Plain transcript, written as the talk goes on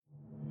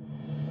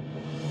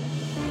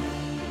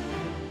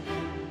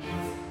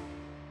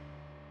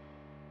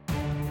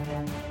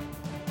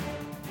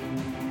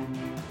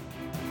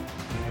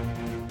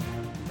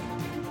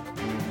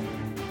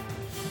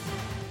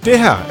Det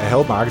her er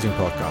Help Marketing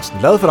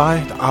podcasten, lavet for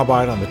dig, der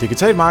arbejder med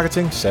digital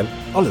marketing, salg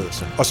og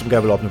ledelse, og som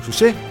gerne vil opnå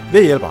succes ved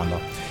at hjælpe andre.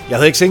 Jeg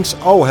hedder Xings,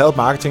 og Help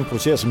Marketing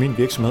producerer som min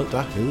virksomhed,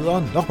 der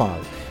hedder nok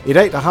meget. I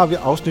dag der har vi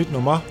afsnit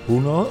nummer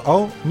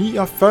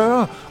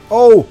 149,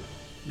 og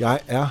jeg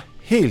er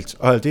helt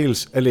og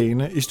aldeles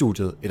alene i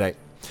studiet i dag.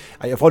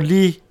 Jeg får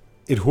lige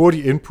et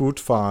hurtigt input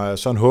fra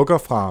Søren Hugger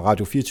fra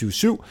Radio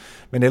 24/7,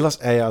 men ellers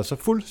er jeg altså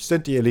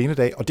fuldstændig alene i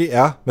dag, og det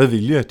er med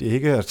vilje. Det er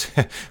ikke,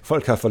 at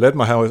folk har forladt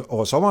mig her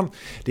over sommeren.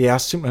 Det er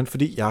simpelthen,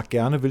 fordi jeg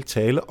gerne vil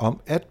tale om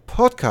at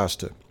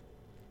podcaste.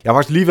 Jeg har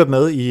faktisk lige været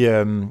med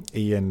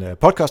i en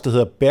podcast, der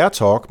hedder Bear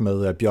Talk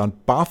med Bjørn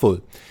Barfod.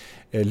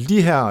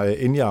 Lige her,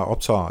 inden jeg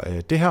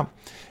optager det her.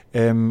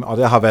 Og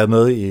der har været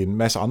med i en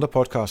masse andre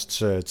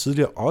podcasts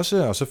tidligere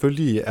også, og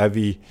selvfølgelig er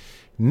vi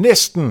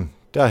næsten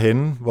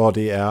derhenne, hvor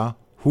det er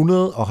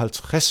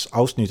 150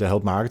 afsnit af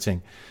Help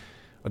Marketing.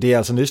 Og det er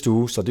altså næste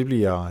uge, så det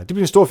bliver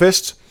en stor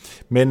fest.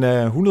 Men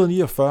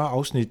 149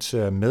 afsnit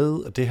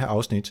med det her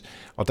afsnit.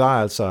 Og der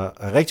er altså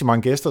rigtig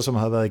mange gæster, som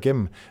har været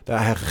igennem. Der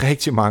er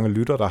rigtig mange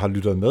lyttere, der har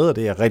lyttet med, og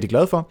det er jeg rigtig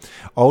glad for.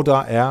 Og der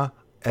er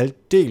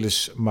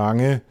aldeles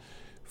mange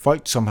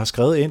folk, som har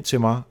skrevet ind til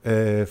mig,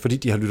 fordi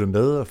de har lyttet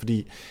med, og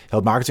fordi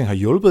Help Marketing har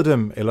hjulpet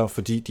dem, eller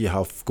fordi de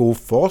har gode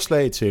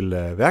forslag til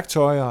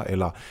værktøjer,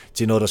 eller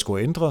til noget, der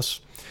skulle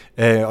ændres.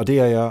 Og det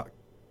er jeg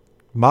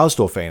meget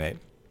stor fan af.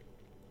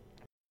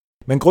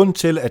 Men grunden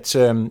til, at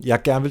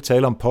jeg gerne vil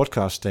tale om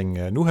podcasting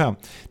nu her,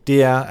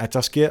 det er, at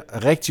der sker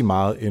rigtig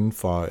meget inden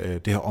for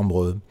det her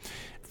område.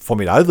 For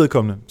mit eget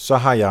vedkommende, så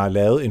har jeg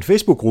lavet en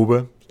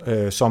Facebook-gruppe,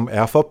 som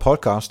er for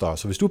podcastere.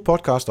 Så hvis du er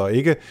podcaster og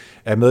ikke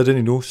er med i den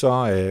endnu,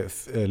 så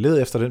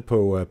led efter den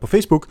på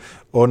Facebook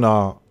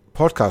under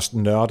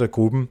podcasten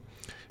Nørde-gruppen.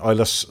 Og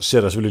ellers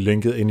ser der selvfølgelig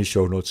linket ind i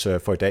show notes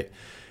for i dag.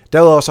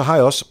 Derudover så har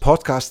jeg også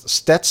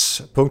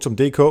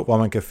podcaststats.dk, hvor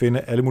man kan finde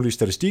alle mulige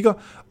statistikker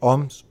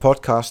om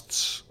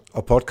podcasts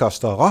og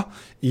podcastere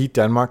i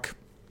Danmark.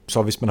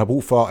 Så hvis man har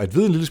brug for at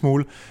vide en lille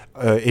smule,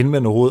 inden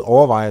man overhovedet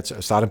overvejer at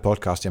starte en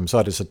podcast, jamen så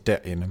er det så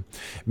derinde.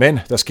 Men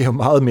der sker jo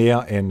meget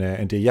mere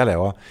end det, jeg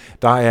laver.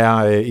 Der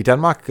er i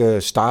Danmark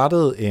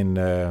startet en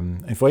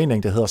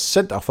forening, der hedder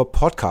Center for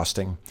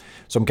Podcasting,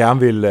 som gerne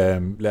vil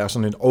lave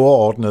sådan en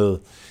overordnet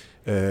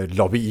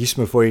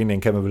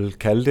lobbyismeforening, kan man vel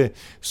kalde det,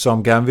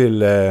 som gerne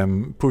vil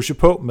pushe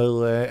på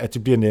med, at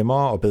det bliver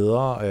nemmere og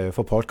bedre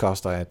for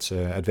podcaster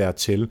at være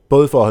til.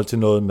 Både i forhold til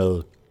noget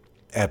med,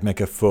 at man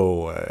kan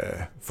få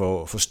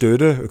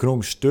støtte,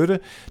 økonomisk støtte.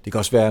 Det kan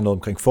også være noget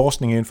omkring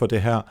forskning inden for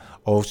det her,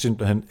 og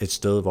simpelthen et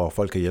sted, hvor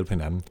folk kan hjælpe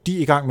hinanden. De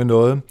er i gang med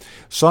noget.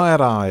 Så er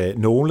der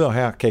nogle, og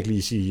her kan jeg ikke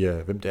lige sige,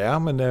 hvem det er,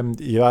 men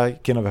jeg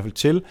kender i hvert fald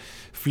til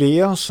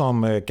flere,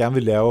 som gerne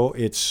vil lave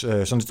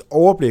sådan et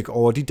overblik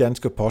over de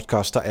danske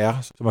podcasts, der er,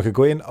 så man kan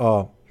gå ind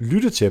og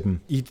lytte til dem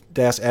i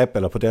deres app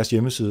eller på deres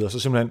hjemmeside, og så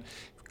simpelthen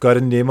gøre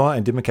det nemmere,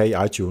 end det man kan i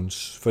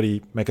iTunes.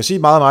 Fordi man kan sige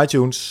meget om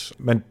iTunes,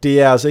 men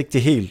det er altså ikke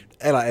det helt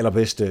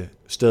allerbedste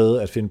sted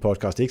at finde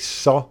podcast. Det er ikke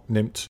så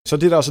nemt. Så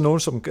det er der altså nogen,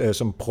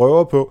 som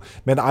prøver på,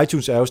 men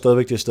iTunes er jo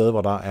stadigvæk det sted,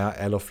 hvor der er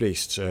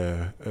allerflest,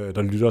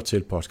 der lytter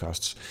til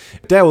podcasts.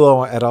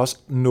 Derudover er der også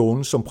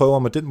nogen, som prøver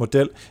med den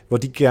model, hvor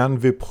de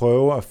gerne vil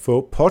prøve at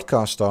få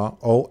podcaster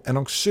og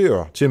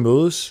annoncører til at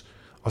mødes,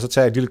 og så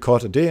tager jeg et lille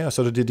kort af det, og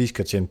så er det, de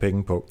skal tjene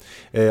penge på.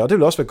 Og det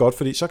vil også være godt,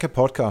 fordi så kan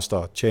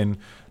podcaster tjene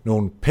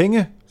nogle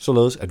penge,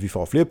 således at vi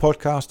får flere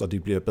podcasts, og de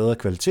bliver bedre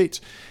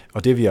kvalitet,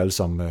 og det er vi alle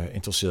sammen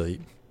interesseret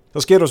i. Så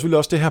sker der selvfølgelig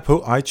også det her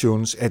på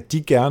iTunes, at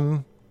de gerne,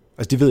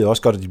 altså de ved jo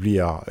også godt, at de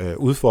bliver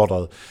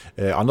udfordret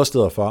andre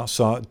steder fra,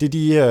 så det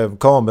de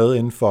kommer med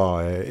inden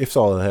for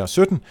efteråret her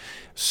 17,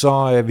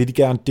 så vil de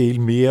gerne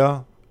dele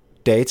mere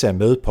data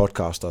med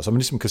podcaster, så man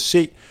ligesom kan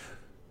se,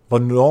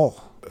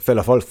 hvornår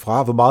falder folk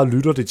fra, hvor meget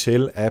lytter de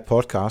til af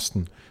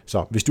podcasten.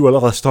 Så hvis du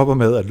allerede stopper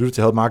med at lytte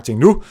til Help Marketing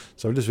nu,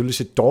 så vil det selvfølgelig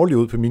se dårligt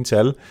ud på mine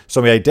tal,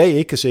 som jeg i dag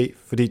ikke kan se,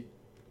 fordi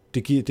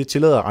det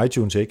tillader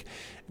iTunes ikke.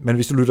 Men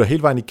hvis du lytter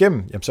hele vejen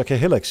igennem, jamen, så kan jeg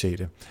heller ikke se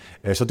det.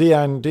 Så det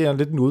er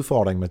lidt en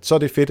udfordring, men så er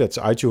det fedt, at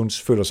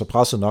iTunes føler sig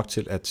presset nok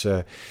til, at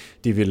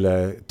de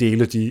vil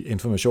dele de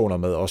informationer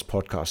med os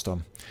podcaster.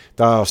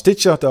 Der er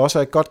Stitcher, der også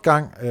er et godt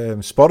gang.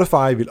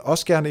 Spotify vil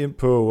også gerne ind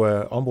på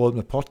området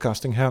med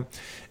podcasting her.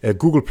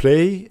 Google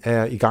Play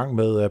er i gang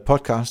med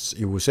podcasts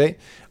i USA,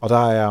 og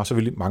der er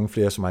selvfølgelig mange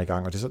flere, som er i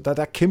gang. Og der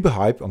er kæmpe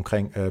hype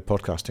omkring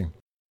podcasting.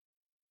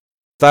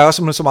 Der er også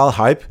simpelthen så meget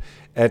hype,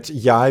 at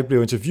jeg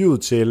blev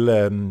interviewet til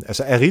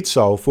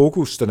Arizona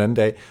Fokus den anden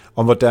dag,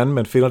 om hvordan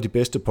man finder de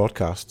bedste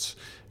podcasts.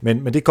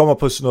 Men det kommer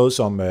på sådan noget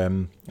som,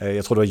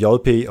 jeg tror det var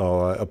JP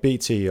og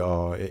BT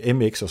og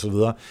MX og så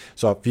videre.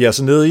 Så vi er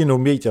altså nede i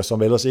nogle medier,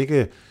 som ellers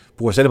ikke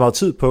bruger særlig meget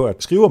tid på at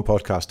skrive om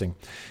podcasting.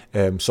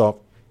 Så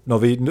når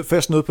vi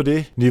først nede på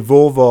det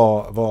niveau,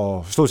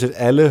 hvor stort set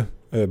alle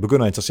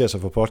begynder at interessere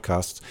sig for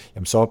podcasts,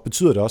 jamen så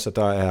betyder det også, at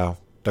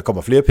der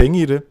kommer flere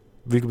penge i det,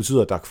 hvilket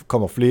betyder, at der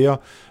kommer flere,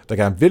 der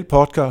gerne vil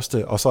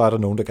podcaste, og så er der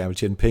nogen, der gerne vil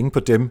tjene penge på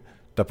dem,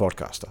 der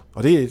podcaster.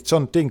 Og det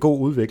er en god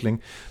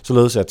udvikling,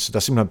 således at der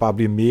simpelthen bare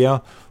bliver mere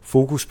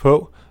fokus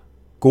på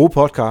gode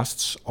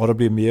podcasts, og der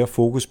bliver mere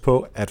fokus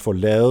på at få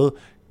lavet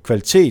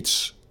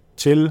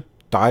til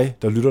dig,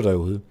 der lytter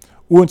derude,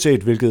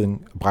 uanset hvilken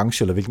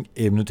branche eller hvilken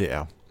emne det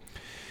er.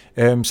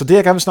 Så det,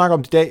 jeg gerne vil snakke om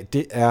i dag,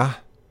 det er,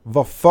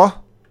 hvorfor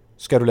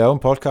skal du lave en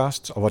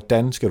podcast, og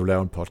hvordan skal du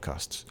lave en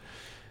podcast?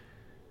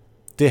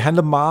 Det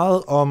handler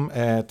meget om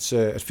at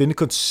finde et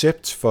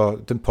koncept for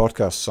den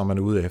podcast, som man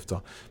er ude efter.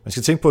 Man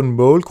skal tænke på en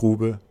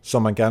målgruppe,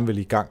 som man gerne vil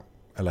i gang,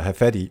 eller have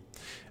fat i.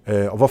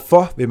 Og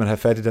hvorfor vil man have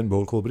fat i den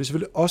målgruppe? Det er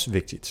selvfølgelig også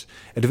vigtigt.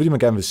 Er det fordi, man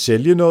gerne vil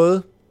sælge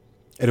noget?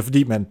 Er det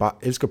fordi, man bare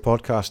elsker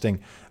podcasting,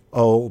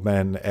 og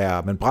man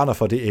brænder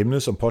for det emne,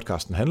 som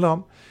podcasten handler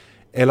om?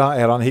 Eller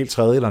er der en helt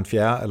tredje, eller en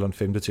fjerde, eller en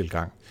femte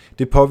tilgang?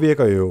 Det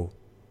påvirker jo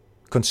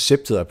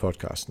konceptet af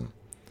podcasten.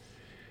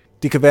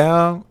 Det kan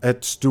være,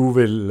 at du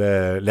vil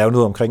lave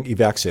noget omkring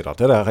iværksætter.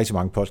 Det er der rigtig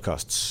mange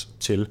podcasts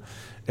til.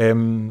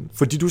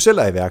 Fordi du selv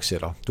er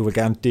iværksætter. Du vil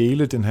gerne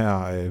dele den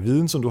her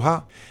viden, som du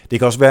har. Det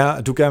kan også være,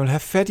 at du gerne vil have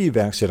fat i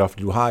iværksætter,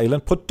 fordi du har et eller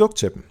andet produkt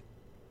til dem.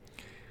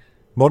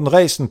 Morten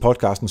Ræsen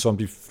podcasten, som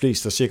de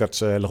fleste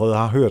sikkert allerede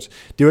har hørt,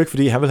 det er jo ikke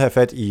fordi, han vil have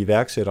fat i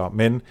iværksættere,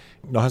 men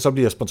når han så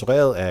bliver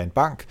sponsoreret af en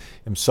bank,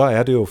 så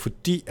er det jo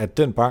fordi, at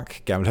den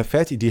bank gerne vil have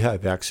fat i de her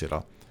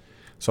iværksættere.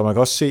 Så man kan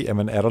også se, at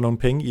er der nogle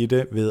penge i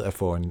det ved at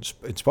få en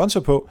sponsor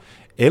på,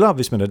 eller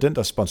hvis man er den,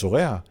 der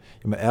sponsorerer,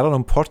 jamen er der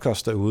nogle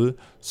podcasts derude,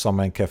 som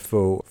man kan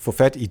få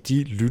fat i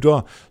de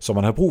lyttere, som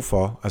man har brug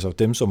for, altså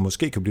dem, som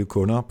måske kan blive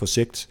kunder på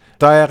sigt.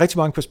 Der er rigtig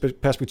mange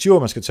perspektiver,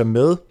 man skal tage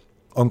med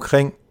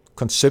omkring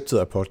konceptet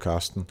af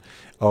podcasten.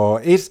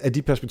 Og et af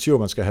de perspektiver,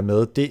 man skal have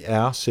med, det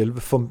er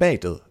selve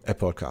formatet af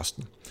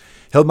podcasten.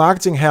 Help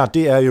Marketing her,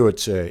 det er jo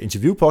et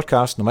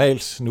interview-podcast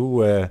normalt.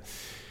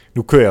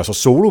 Nu kører jeg så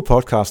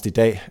solo-podcast i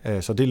dag,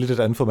 så det er lidt et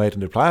andet format,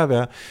 end det plejer at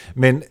være.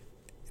 Men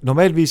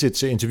normalvis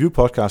et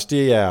interview-podcast,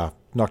 det er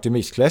nok det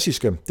mest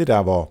klassiske. Det er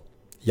der, hvor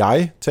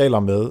jeg taler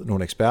med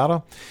nogle eksperter.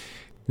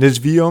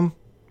 Niels Vium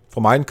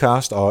fra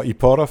Mindcast og I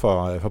Potter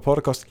fra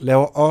Podcast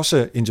laver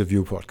også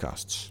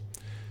interview-podcasts.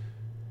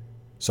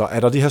 Så er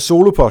der de her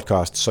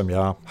solo-podcasts, som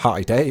jeg har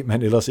i dag,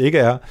 men ellers ikke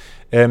er.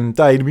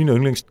 Der er en af mine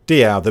yndlings.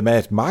 Det er The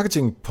Mad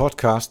Marketing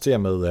Podcast, det er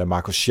med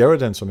Marcus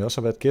Sheridan, som jeg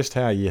også har været gæst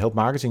her i Help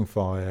Marketing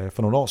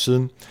for nogle år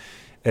siden,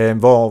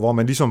 hvor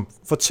man ligesom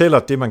fortæller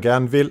det, man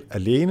gerne vil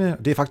alene.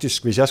 Det er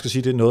faktisk, hvis jeg skal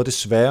sige det, noget af det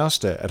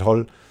sværeste at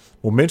holde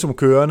momentum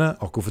kørende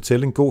og kunne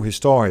fortælle en god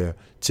historie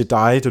til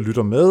dig, der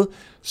lytter med,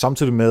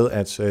 samtidig med,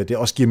 at det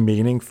også giver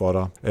mening for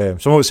dig.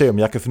 Så må vi se, om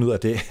jeg kan finde ud af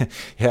det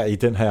her i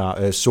den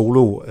her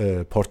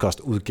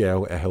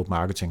solo-podcast-udgave af Help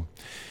Marketing.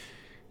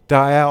 Der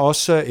er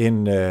også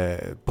en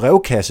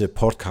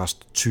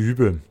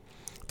brevkasse-podcast-type.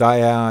 Der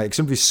er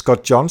eksempelvis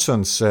Scott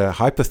Johnsons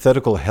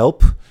Hypothetical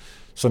Help,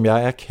 som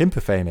jeg er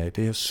kæmpe fan af.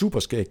 Det er super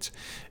skægt.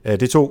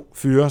 Det er 2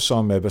 fyre,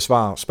 som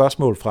besvarer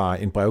spørgsmål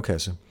fra en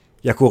brevkasse.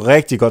 Jeg kunne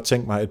rigtig godt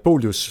tænke mig, at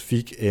Bolius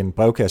fik en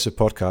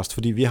brevkasse-podcast,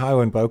 fordi vi har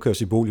jo en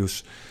brevkasse i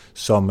Bolius,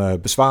 som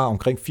besvarer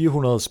omkring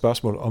 400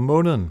 spørgsmål om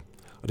måneden.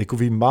 Og det kunne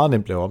vi meget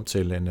nemt lave om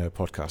til en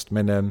podcast.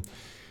 Men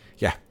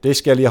det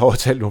skal jeg lige have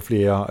overtalt nogle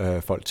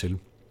flere folk til.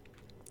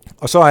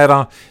 Og så er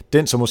der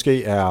den, som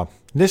måske er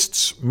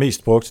næst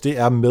mest brugt, det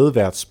er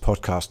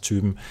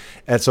medværts-podcast-typen.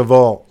 Altså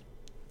hvor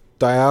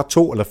der er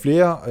 2 eller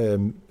flere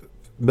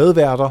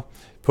medværter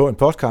på en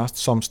podcast,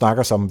 som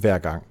snakker sammen hver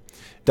gang.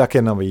 Der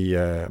kender vi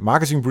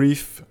Marketing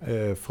Brief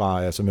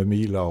fra med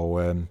Emil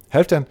og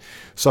Halfdan.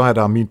 Så er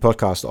der min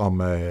podcast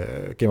om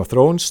Game of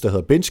Thrones, der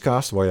hedder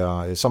Bingecast, hvor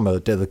jeg sammen med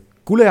David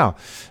Gullager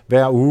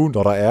hver uge,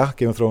 når der er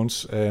Game of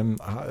Thrones,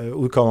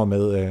 udkommer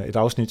med et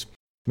afsnit.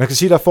 Man kan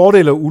sige, at der er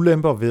fordele og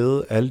ulemper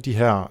ved alle de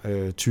her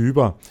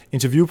typer.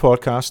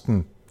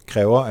 Interview-podcasten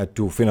kræver, at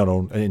du finder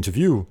nogle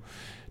interview.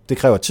 Det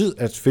kræver tid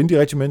at finde de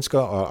rigtige mennesker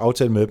og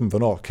aftale med dem,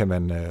 hvornår kan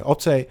man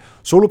optage.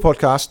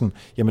 Solo-podcasten,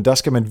 jamen der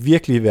skal man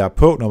virkelig være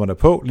på, når man er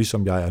på,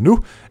 ligesom jeg er nu.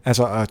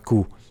 Altså at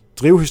kunne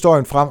drive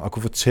historien frem og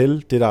kunne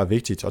fortælle det, der er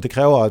vigtigt. Og det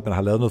kræver, at man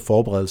har lavet noget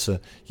forberedelse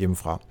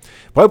hjemmefra.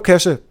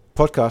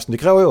 Brevkasse-podcasten, det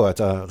kræver jo, at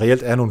der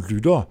reelt er nogle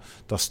lyttere,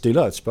 der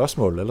stiller et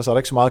spørgsmål. Ellers er der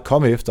ikke så meget at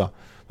komme efter.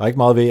 Der er ikke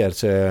meget ved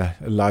at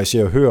lege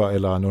Se og Hør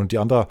eller nogle af de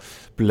andre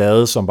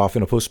blade, som bare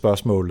finder på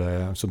spørgsmål,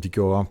 som de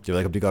gjorde. Jeg ved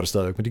ikke, om de gør det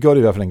stadigvæk, men de gjorde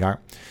det i hvert fald engang.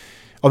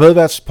 Og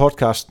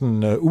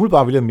medværtspodcasten,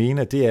 umiddelbart vil jeg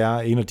mene, at det er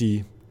en af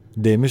de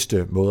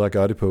nemmeste måder at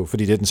gøre det på.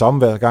 Fordi det er den samme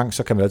hver gang,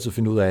 så kan man altid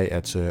finde ud af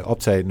at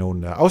optage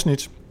nogle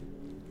afsnit.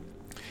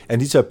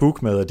 Anita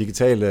Book med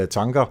digitale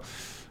tanker.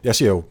 Jeg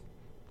siger jo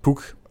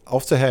Book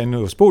ofte herinde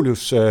hos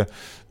Bolius,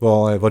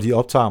 hvor de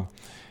optager.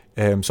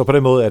 Så på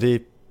den måde er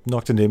det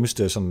nok det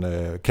nemmeste sådan,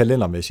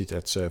 kalendermæssigt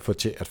at få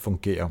til at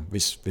fungere,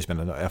 hvis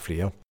man er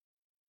flere.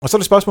 Og så er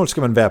det spørgsmål,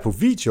 skal man være på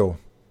video,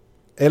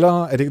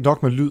 eller er det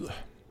nok med lyd?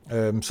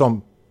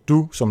 Som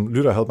du, som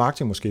lytter af Help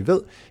Marketing måske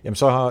ved, jamen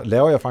så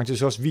laver jeg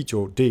faktisk også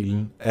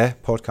videodelen af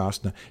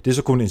podcastene. Det er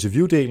så kun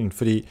interviewdelen,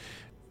 fordi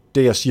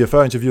det, jeg siger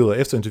før interviewet og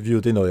efter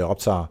interviewet, det er noget, jeg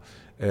optager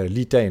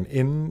lige dagen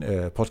inden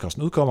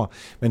podcasten udkommer.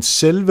 Men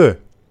selve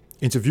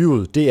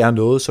interviewet, det er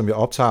noget, som jeg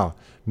optager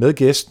med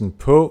gæsten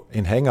på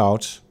en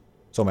hangout,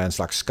 som er en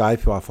slags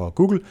Skype bare for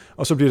Google,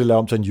 og så bliver det lavet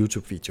om til en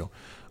YouTube-video.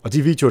 Og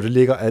de videoer, det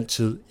ligger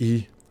altid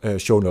i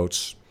show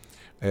notes.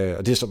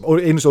 Og det som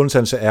eneste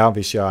undtagelse er,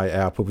 hvis jeg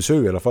er på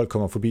besøg, eller folk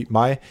kommer forbi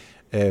mig,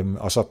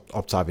 og så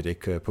optager vi det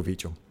ikke på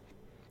video.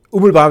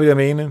 Umiddelbart vil jeg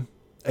mene,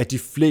 at de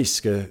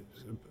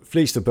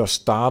fleste bør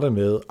starte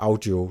med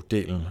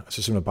audio-delen,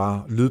 altså simpelthen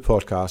bare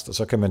lydpodcast, og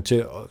så kan man til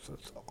at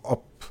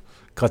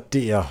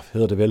opgradere,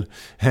 hedder det vel,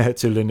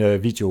 til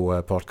en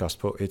videopodcast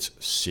på et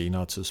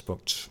senere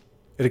tidspunkt.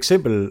 Et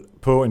eksempel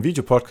på en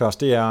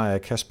videopodcast, det er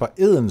Kasper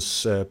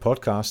Edens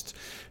podcast.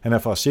 Han er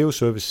fra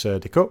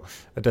seoservice.dk,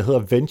 der hedder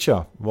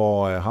Venture,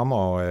 hvor ham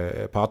og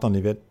partneren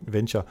i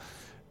Venture,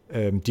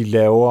 de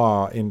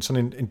laver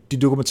de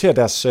dokumenterer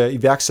deres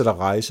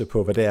iværksætterrejse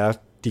på, hvad det er,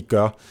 de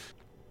gør.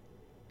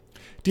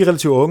 De er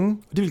relativt unge,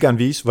 og de vil gerne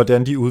vise,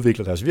 hvordan de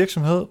udvikler deres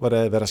virksomhed,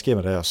 hvad der sker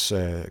med deres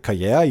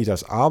karriere i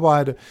deres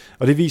arbejde,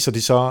 og det viser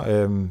de så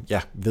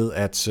ved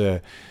at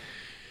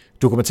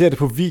dokumentere det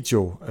på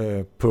video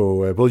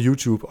på både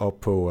YouTube og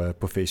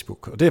på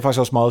Facebook. Og det er faktisk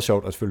også meget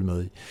sjovt at følge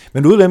med i.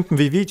 Men ulempen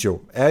ved video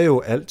er jo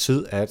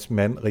altid, at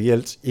man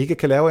reelt ikke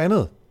kan lave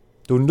andet.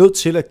 Du er nødt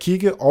til at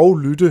kigge og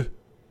lytte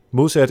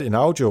modsat en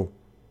audio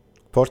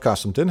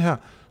podcast som den her,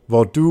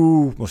 hvor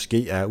du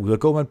måske er ude at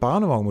gå med en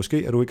barnevogn,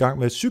 måske er du i gang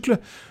med at cykle,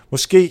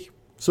 måske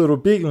sidder du i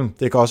bilen,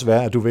 det kan også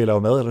være, at du vil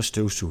lave mad eller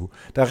støvsuge.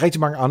 Der er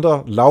rigtig mange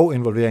andre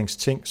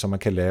lavinvolveringsting, som man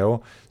kan lave,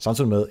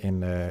 samtidig med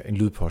en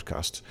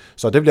lydpodcast.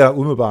 Så det vil jeg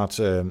umiddelbart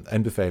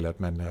anbefale,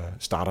 at man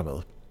starter med.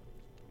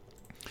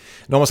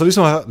 Når man så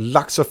ligesom har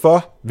lagt sig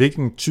for,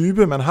 hvilken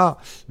type man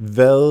har,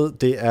 hvad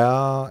det er,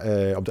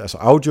 om det er altså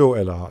audio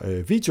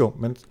eller video,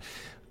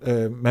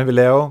 man vil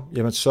lave,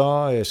 jamen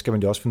så skal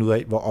man jo også finde ud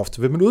af, hvor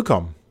ofte vil man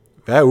udkomme.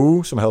 Hver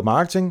uge som Help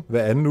Marketing,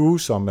 hver anden uge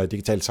som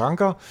digitale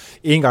tanker,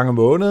 en gang om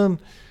måneden,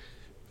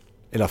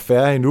 eller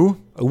færre endnu.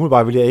 Og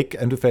umiddelbart vil jeg ikke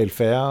anbefale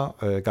færre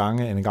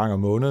gange end en gang om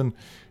måneden.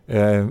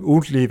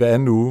 Ugentlig hver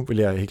anden uge vil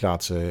jeg helt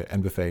klart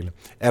anbefale.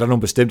 Er der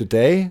nogle bestemte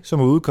dage, som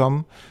må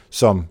udkomme,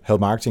 som Help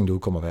Marketing, der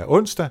udkommer hver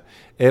onsdag,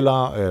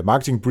 eller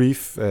Marketing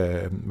Brief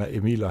med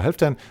Emil og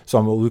Halvdan,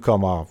 som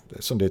udkommer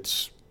sådan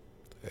lidt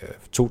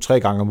 2-3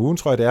 gange om ugen,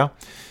 tror jeg det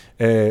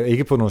er.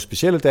 Ikke på nogle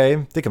specielle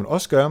dage, det kan man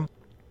også gøre.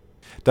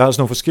 Der er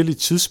altså nogle forskellige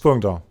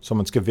tidspunkter, som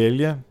man skal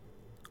vælge,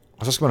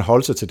 og så skal man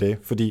holde sig til det,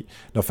 fordi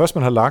når først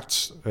man har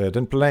lagt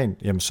den plan,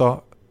 jamen så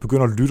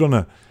begynder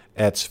lytterne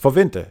at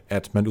forvente,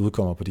 at man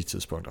udkommer på de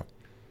tidspunkter.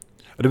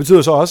 Og det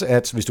betyder så også,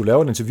 at hvis du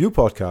laver en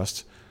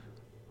interviewpodcast,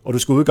 og du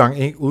skal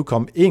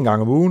udkomme en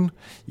gang om ugen,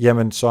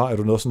 jamen så er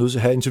du nødt til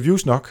at have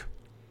interviews nok.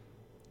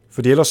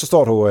 Fordi ellers så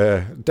står du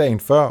dagen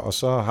før, og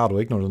så har du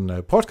ikke nogen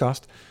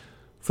podcast,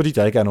 fordi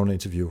der ikke er nogen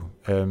interview.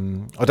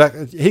 Og der,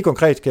 helt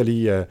konkret kan jeg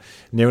lige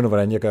nævne,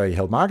 hvordan jeg gør i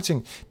Help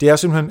Marketing. Det er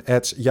simpelthen,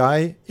 at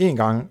jeg en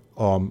gang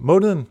om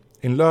måneden,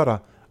 en lørdag,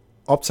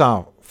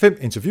 optager 5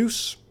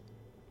 interviews,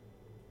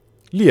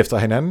 lige efter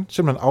hinanden,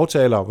 simpelthen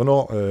aftaler,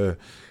 hvornår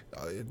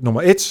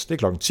nummer 1, det er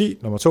klokken 10,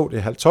 nummer 2, det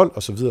er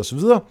 11:30, osv.,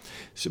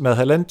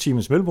 med 1,5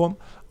 times mellemrum,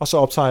 og så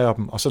optager jeg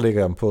dem, og så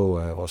lægger jeg dem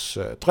på vores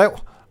drev,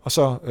 og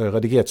så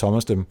redigerer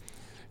Thomas dem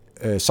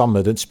sammen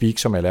med den speak,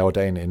 som jeg laver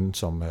dagen inden,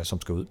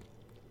 som skal ud.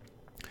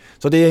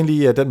 Så det er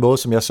egentlig den måde,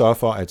 som jeg sørger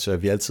for, at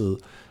vi altid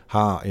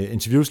har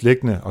interviews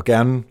liggende, og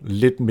gerne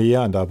lidt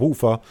mere, end der er brug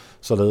for,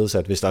 således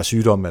at hvis der er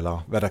sygdom,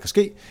 eller hvad der kan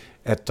ske,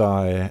 at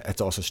der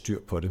også er styr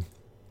på det.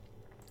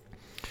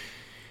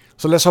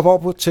 Så lad os hoppe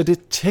over til det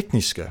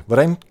tekniske.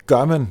 Hvordan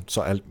gør man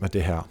så alt med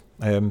det her?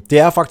 Det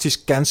er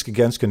faktisk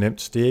ganske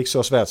nemt. Det er ikke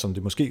så svært, som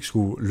det måske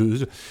skulle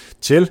lyde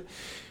til.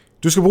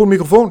 Du skal bruge en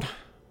mikrofon,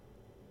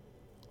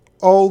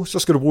 og så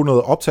skal du bruge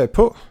noget optag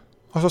på,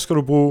 og så skal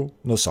du bruge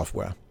noget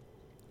software.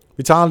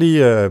 Vi tager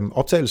lige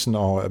optagelsen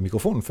og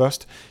mikrofonen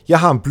først. Jeg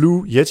har en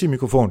Blue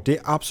Yeti-mikrofon. Det er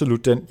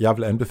absolut den, jeg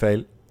vil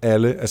anbefale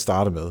alle at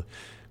starte med.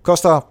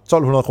 Koster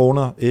 1.200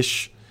 kroner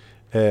ish,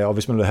 og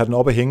hvis man vil have den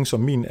op at hænge, som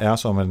min er,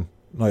 så man,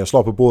 når jeg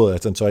slår på bordet,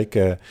 at, den så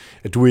ikke,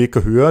 at du ikke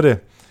kan høre det.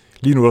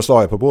 Lige nu der slår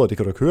jeg på bordet, det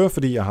kan du ikke høre,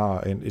 fordi jeg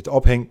har et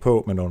ophæng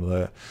på med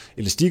nogle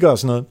elastikker og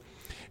sådan noget.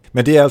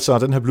 Men det er altså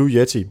den her Blue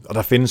Yeti, og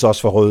der findes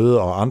også for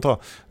Røde og andre,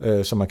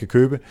 som man kan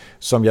købe,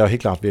 som jeg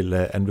helt klart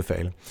vil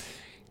anbefale.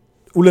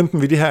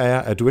 Ulempen ved det her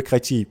er, at du ikke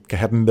rigtig kan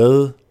have dem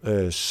med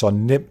så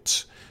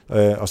nemt,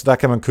 og så der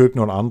kan man købe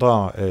nogle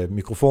andre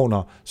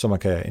mikrofoner, som man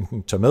kan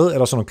enten tage med,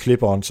 eller sådan nogle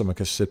clip-on, som man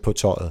kan sætte på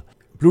tøjet.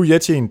 Blue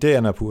Yeti'en, det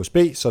er på USB,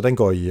 så den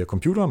går i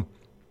computeren.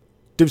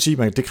 Det vil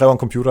sige, at det kræver en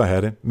computer at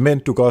have det, men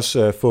du kan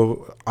også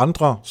få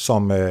andre,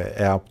 som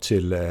er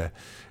til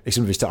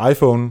eksempelvis til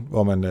iPhone,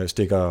 hvor man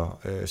stikker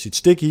sit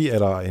stik i,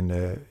 eller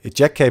et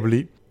jackkabel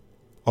i,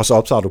 og så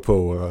optager du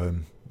på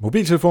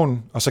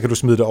mobiltelefonen, og så kan du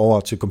smide det over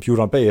til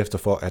computeren bagefter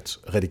for at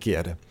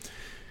redigere det.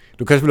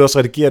 Du kan selvfølgelig også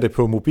redigere det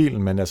på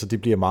mobilen, men altså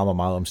det bliver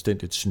meget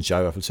omstændigt, synes jeg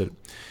i hvert fald selv.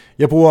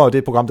 Jeg bruger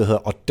det program, der hedder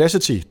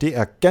Audacity. Det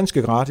er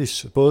ganske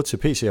gratis, både til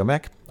PC og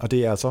Mac, og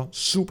det er altså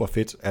super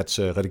fedt at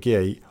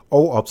redigere i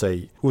og optage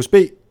i. USB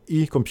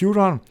i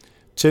computeren,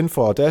 tænd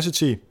for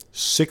Audacity,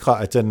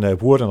 sikre at den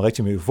bruger den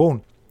rigtige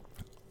mikrofon,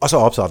 og så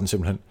optager den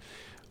simpelthen.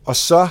 Og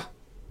så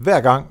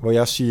hver gang, hvor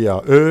jeg siger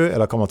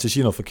eller kommer til at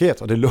sige noget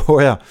forkert, og det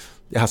lover jeg,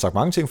 Jeg har sagt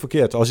mange ting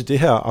forkert, også i det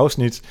her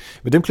afsnit,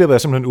 men dem klipper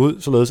jeg simpelthen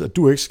ud, således at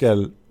du ikke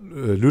skal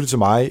lytte til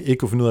mig, ikke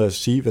kunne finde ud af at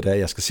sige, hvad det er,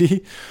 jeg skal sige.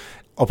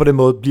 Og på den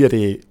måde bliver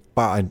det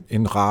bare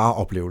en rar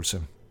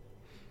oplevelse.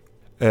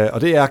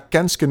 Og det er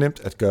ganske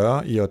nemt at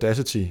gøre i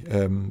Audacity.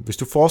 Hvis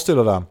du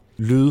forestiller dig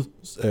lyd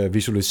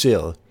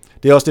visualiseret,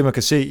 det er også det, man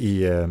kan se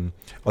i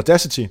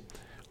Audacity.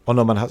 Og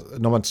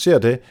når man ser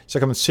det, så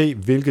kan man se,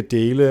 hvilke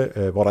dele,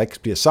 hvor der ikke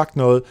bliver sagt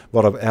noget,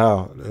 hvor der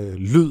er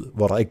lyd,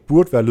 hvor der ikke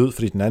burde være lyd,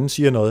 fordi den anden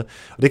siger noget.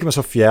 Og det kan man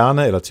så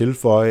fjerne, eller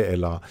tilføje,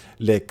 eller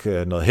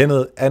lægge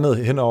noget andet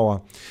henover.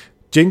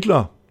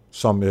 Jingler,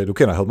 som du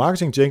kender, Help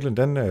Marketing Jinglen,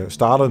 den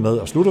starter med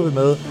og slutter vi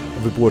med,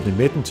 og vi bruger den i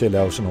midten til at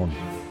lave sådan nogle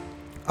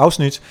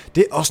afsnit.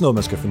 Det er også noget,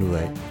 man skal finde ud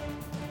af.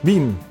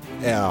 Min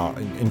er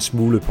en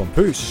smule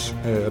pompøs,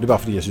 og det er bare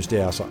fordi, jeg synes, det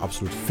er så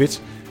absolut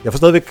fedt. Jeg får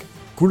stadigvæk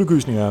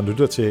kuldegysninger og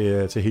lytter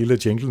til hele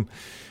jinglen.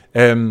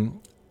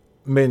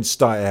 Mens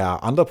der er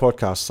andre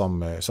podcasts,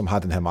 som har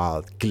den her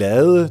meget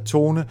glade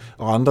tone,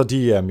 og andre,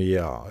 de er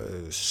mere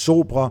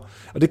sobre.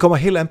 Og det kommer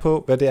helt an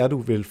på, hvad det er, du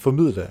vil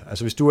formidle.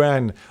 Altså hvis du er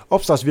en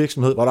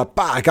opstartsvirksomhed, hvor der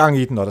bare er gang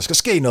i den, og der skal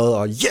ske noget,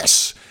 og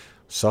yes,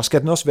 så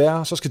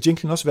skal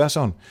jinglen også være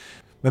sådan.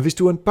 Men hvis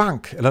du er en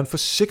bank eller en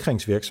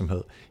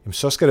forsikringsvirksomhed, jamen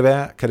så kan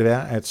det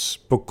være, at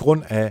på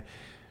grund af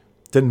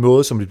den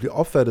måde, som det bliver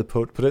opfattet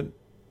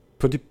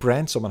på det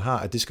brand, som man har,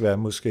 at det skal være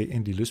måske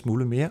en lille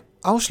smule mere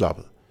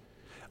afslappet.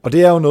 Og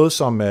det er jo noget,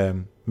 som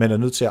man er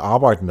nødt til at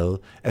arbejde med.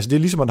 Altså det er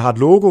ligesom, man har et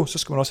logo, så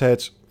skal man også have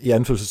et, i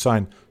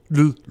anførselstegn,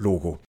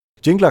 lydlogo.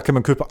 Jingler kan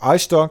man købe på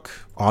iStock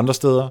og andre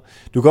steder.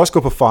 Du kan også gå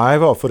på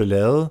Fiverr og få det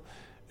lavet.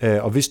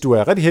 Og hvis du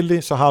er rigtig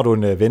heldig, så har du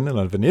en ven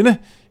eller en veninde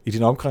i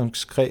din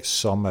omgangskreds,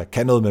 som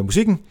kan noget med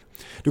musikken.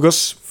 Du kan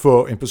også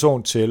få en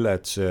person til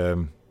at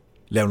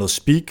lave noget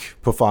speak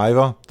på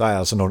Fiverr. Der er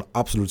altså nogle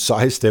absolut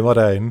seje stemmer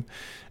derinde.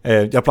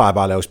 Jeg plejer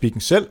bare at lave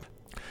speaking selv.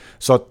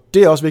 Så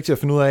det er også vigtigt at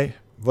finde ud af,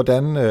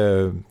 hvordan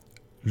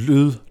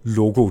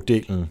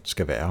lydlogo-delen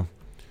skal være.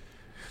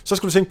 Så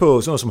skal du tænke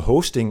på sådan noget som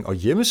hosting og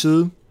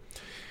hjemmeside.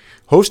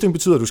 Hosting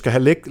betyder, at du skal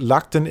have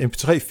lagt den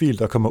mp3-fil,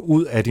 der kommer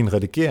ud af din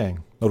redigering.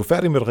 Når du er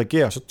færdig med at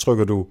redigere, så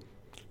trykker du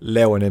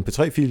lav en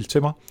mp3-fil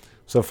til mig,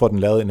 så får den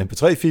lavet en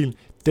mp3-fil.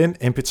 Den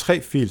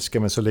mp3-fil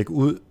skal man så lægge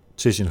ud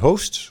til sin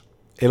host,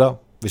 eller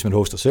hvis man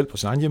hoster selv på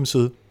sin egen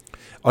hjemmeside.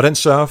 Og den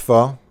sørger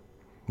for,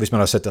 hvis man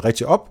har sat det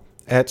rigtigt op,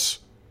 at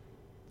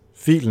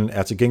filen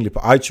er tilgængelig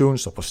på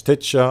iTunes og på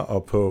Stitcher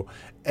og på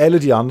alle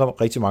de andre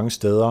rigtig mange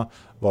steder,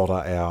 hvor der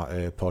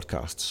er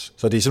podcasts.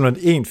 Så det er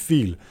simpelthen en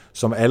fil,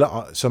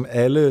 som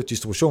alle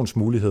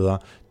distributionsmuligheder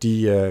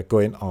de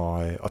går ind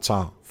og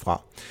tager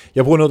fra.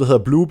 Jeg bruger noget, der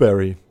hedder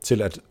Blueberry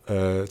til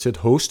at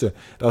hoste. Der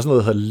er også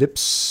noget, der hedder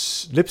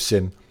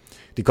Libsyn.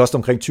 Det koster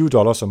omkring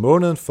 $20 om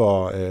måneden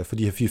for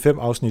de her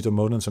 4-5 afsnit om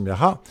måneden, som jeg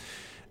har.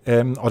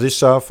 Og det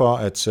sørger for,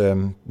 at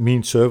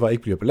min server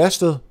ikke bliver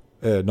belastet,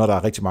 når der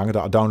er rigtig mange,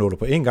 der downloader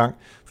på én gang.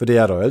 For det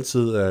er der jo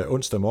altid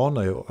onsdag morgen,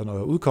 når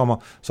jeg udkommer,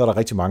 så er der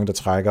rigtig mange, der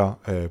trækker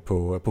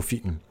på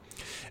filen.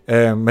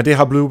 Men det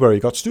har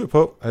Blueberry godt styr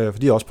på, for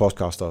de er også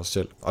podcaster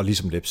selv, og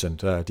ligesom Libsyn,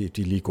 de er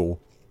lige gode.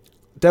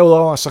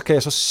 Derudover så kan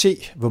jeg så se,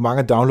 hvor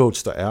mange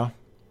downloads der er.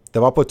 Der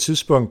var på et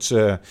tidspunkt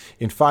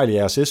en fejl i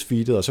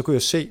RSS-feedet, og så kunne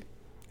jeg se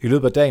i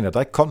løbet af dagen, at der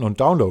ikke kom nogen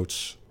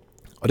downloads.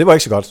 Og det var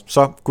ikke så godt.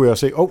 Så kunne jeg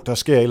se, der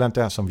sker et eller andet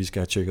der, som vi skal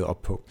have tjekket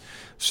op på.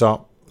 Så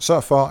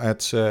sørg for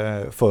at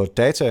få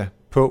data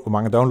på, hvor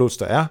mange downloads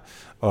der er,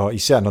 og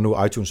især når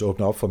nu iTunes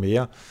åbner op for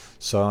mere,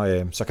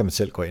 så kan man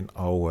selv gå ind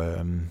og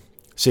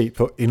se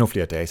på endnu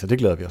flere data. Det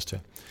glæder vi os til.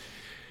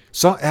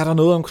 Så er der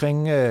noget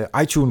omkring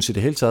iTunes i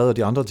det hele taget, og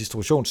de andre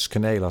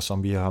distributionskanaler,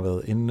 som vi har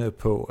været inde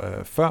på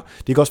før.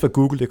 Det kan også være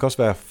Google, det kan også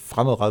være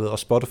fremadrettet, og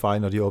Spotify,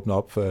 når de åbner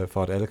op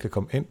for, at alle kan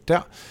komme ind der.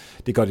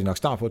 Det gør de nok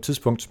snart på et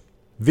tidspunkt.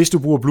 Hvis du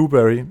bruger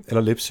Blueberry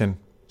eller Libsyn,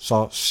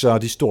 så sørger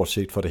de stort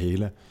set for det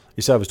hele.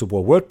 Især hvis du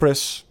bruger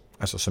WordPress,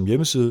 altså som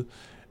hjemmeside,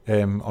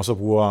 og så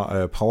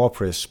bruger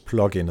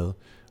PowerPress-pluginet.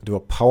 Det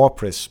var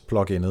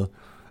PowerPress-pluginet.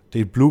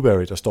 Det er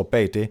Blueberry, der står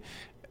bag det,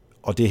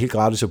 og det er helt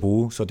gratis at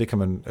bruge, så det kan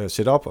man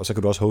sætte op, og så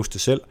kan du også hoste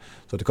selv,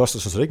 så det koster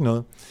så ikke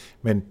noget.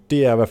 Men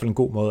det er i hvert fald en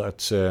god måde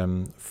at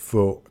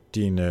få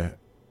dine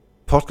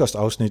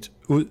podcast-afsnit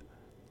ud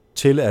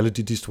til alle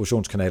de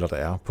distributionskanaler, der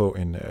er på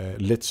en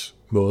let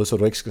måde, så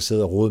du ikke skal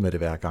sidde og rode med det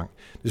hver gang.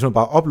 Det er simpelthen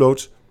bare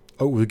upload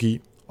og udgive,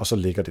 og så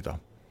ligger det der.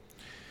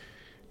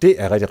 Det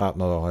er rigtig rart,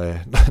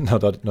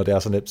 når det er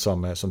så nemt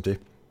som det.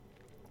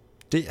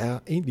 Det er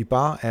egentlig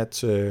bare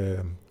at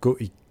gå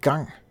i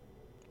gang,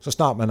 så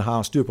snart man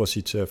har styr på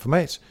sit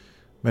format,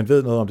 man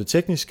ved noget om det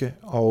tekniske,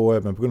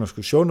 og man begynder at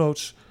skrive show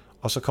notes,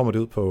 og så kommer det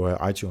ud på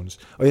iTunes.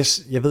 Og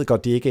jeg ved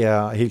godt, det ikke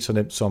er helt så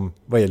nemt, som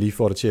hvor jeg lige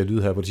får det til at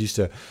lyde her på de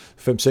sidste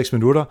 5-6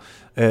 minutter.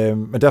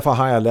 Men derfor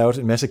har jeg lavet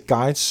en masse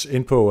guides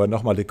ind på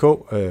nokmal.dk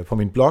på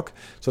min blog,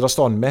 så der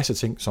står en masse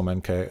ting, som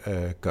man kan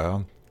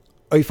gøre.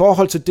 Og i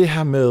forhold til det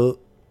her med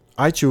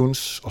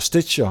iTunes og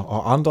Stitcher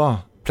og andre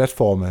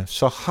platforme,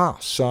 så har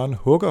Søren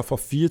Hugger fra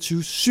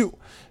 24/7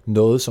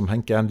 noget, som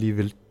han gerne lige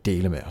vil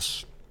dele med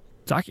os.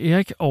 Tak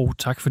Erik, og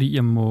tak fordi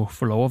jeg må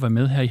få lov at være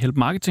med her i Help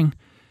Marketing.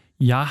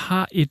 Jeg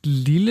har et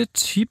lille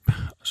tip,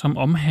 som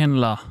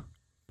omhandler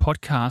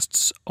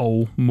podcasts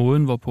og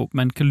måden, hvorpå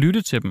man kan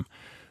lytte til dem.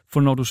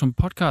 For når du som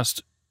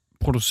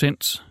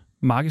podcastproducent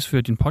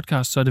markedsfører din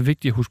podcast, så er det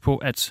vigtigt at huske på,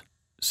 at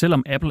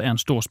selvom Apple er en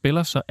stor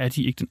spiller, så er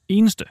de ikke den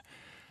eneste.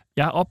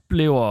 Jeg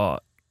oplever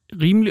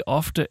rimelig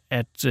ofte,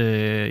 at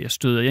jeg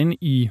støder ind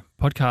i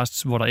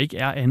podcasts, hvor der ikke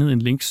er andet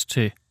end links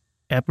til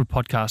Apple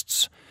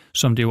Podcasts,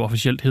 som det jo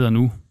officielt hedder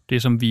nu.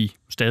 Det, som vi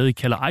stadig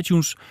kalder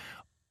iTunes.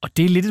 Og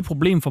det er lidt et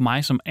problem for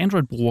mig som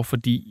Android-bruger,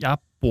 fordi jeg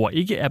bruger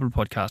ikke Apple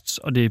Podcasts,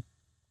 og det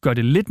gør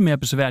det lidt mere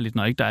besværligt,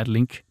 når ikke der er et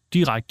link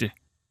direkte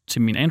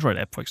til min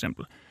Android-app for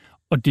eksempel.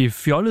 Og det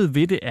fjollede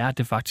ved det er, at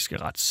det faktisk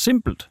er ret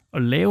simpelt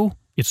at lave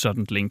et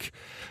sådan link.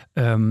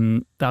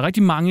 Der er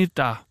rigtig mange,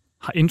 der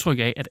har indtryk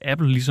af, at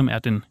Apple ligesom er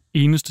den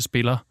eneste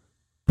spiller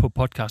på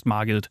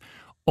podcastmarkedet.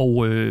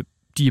 Og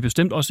de er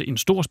bestemt også en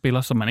stor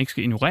spiller, som man ikke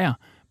skal ignorere,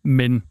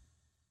 men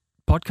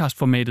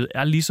podcastformatet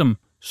er ligesom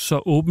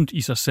så åbent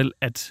i sig selv,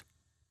 at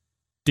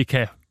det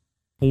kan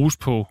bruges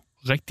på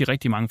rigtig,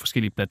 rigtig mange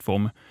forskellige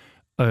platforme.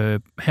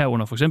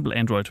 Herunder for eksempel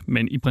Android,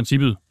 men i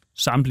princippet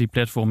samtlige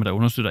platforme, der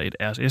understøtter et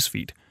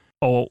RSS-feed.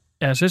 Og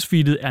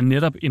RSS-feedet er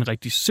netop en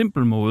rigtig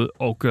simpel måde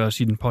at gøre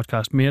sin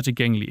podcast mere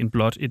tilgængelig end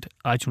blot et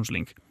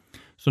iTunes-link.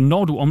 Så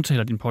når du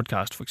omtaler din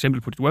podcast, for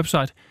eksempel på dit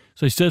website,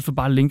 så i stedet for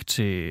bare link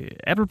til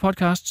Apple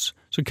Podcasts,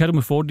 så kan du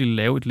med fordel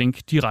lave et link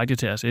direkte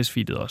til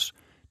RSS-feedet også.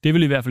 Det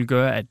vil i hvert fald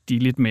gøre, at de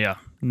lidt mere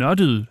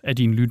nørdede af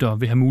dine lyttere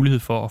vil have mulighed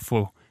for at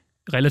få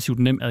relativt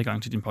nem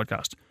adgang til din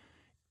podcast.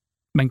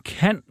 Man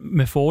kan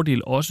med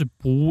fordel også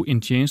bruge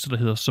en tjeneste, der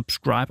hedder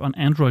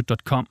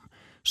subscribeonandroid.com,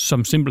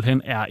 som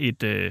simpelthen er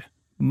et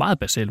meget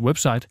basalt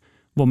website,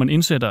 hvor man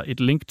indsætter et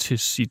link til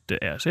sit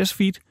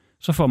RSS-feed,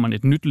 så får man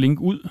et nyt link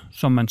ud,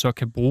 som man så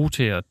kan bruge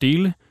til at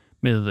dele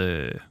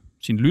med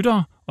sine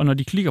lyttere, og når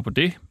de klikker på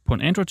det på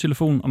en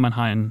Android-telefon, og man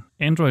har en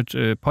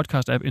Android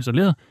podcast-app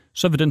installeret,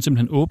 så vil den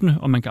simpelthen åbne,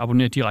 og man kan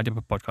abonnere direkte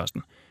på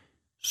podcasten.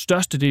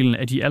 Størstedelen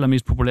af de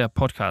allermest populære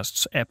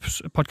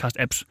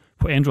podcast-apps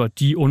på Android,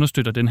 de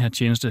understøtter den her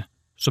tjeneste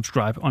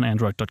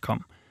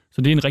subscribeonandroid.com.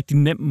 Så det er en rigtig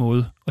nem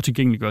måde at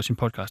tilgængeliggøre sin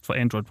podcast for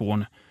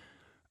Android-brugerne.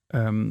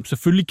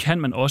 Selvfølgelig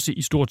kan man også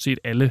i stort set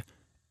alle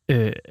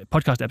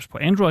podcast-apps på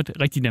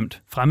Android rigtig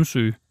nemt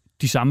fremsøge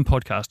de samme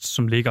podcasts,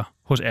 som ligger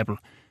hos Apple.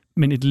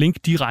 Men et link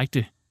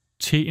direkte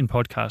til en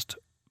podcast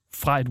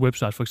fra et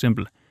website for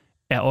eksempel,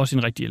 er også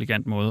en rigtig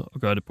elegant måde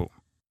at gøre det på.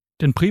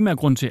 Den primære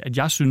grund til, at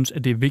jeg synes,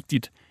 at det er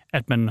vigtigt,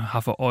 at man har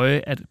for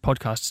øje, at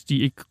podcasts de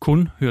ikke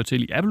kun hører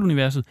til i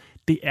Apple-universet,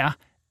 det er,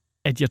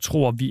 at jeg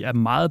tror, vi er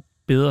meget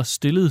bedre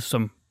stillet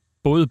som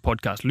både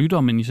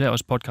podcastlyttere, men især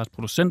også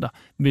podcastproducenter,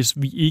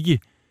 hvis vi ikke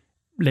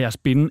lader os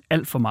binde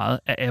alt for meget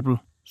af Apple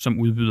som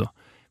udbyder.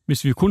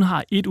 Hvis vi kun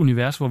har et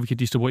univers, hvor vi kan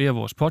distribuere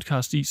vores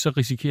podcast i, så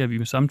risikerer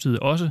vi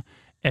samtidig også,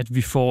 at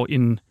vi får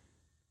en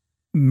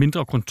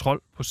mindre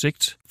kontrol på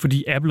sigt,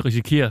 fordi Apple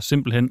risikerer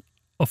simpelthen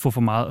at få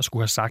for meget at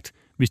skulle have sagt,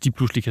 hvis de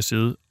pludselig kan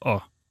sidde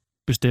og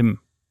bestemme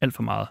alt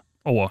for meget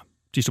over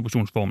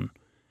distributionsformen.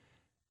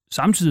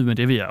 Samtidig med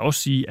det vil jeg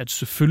også sige, at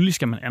selvfølgelig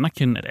skal man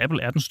anerkende, at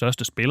Apple er den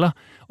største spiller,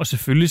 og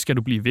selvfølgelig skal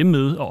du blive ved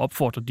med at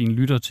opfordre dine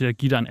lyttere til at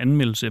give dig en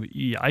anmeldelse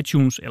i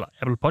iTunes eller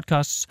Apple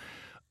Podcasts,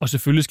 og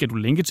selvfølgelig skal du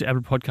linke til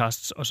Apple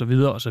Podcasts osv.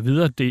 osv.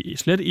 Det er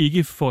slet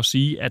ikke for at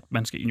sige, at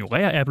man skal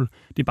ignorere Apple.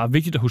 Det er bare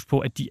vigtigt at huske på,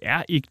 at de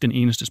er ikke den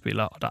eneste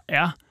spiller, og der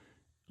er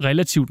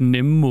relativt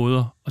nemme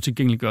måder at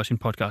tilgængeliggøre sin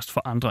podcast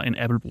for andre end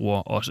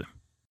Apple-brugere også.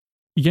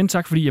 Igen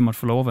tak, fordi jeg måtte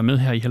få lov at være med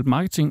her i Help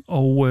Marketing,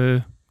 og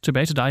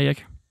tilbage til dig,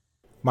 Erik.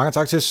 Mange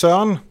tak til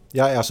Søren.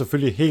 Jeg er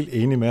selvfølgelig helt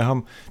enig med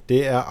ham.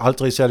 Det er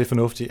aldrig særlig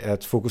fornuftigt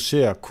at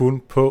fokusere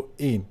kun på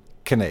én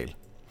kanal.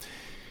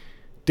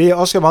 Det jeg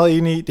også er meget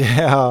enig i, det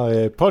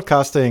er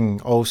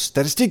podcasting og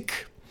statistik.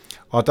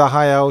 Og der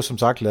har jeg jo som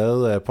sagt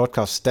lavet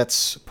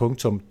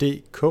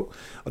podcaststats.dk,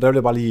 og der vil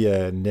jeg bare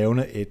lige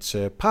nævne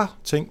et par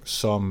ting,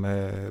 som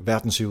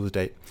verden ser ud i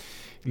dag.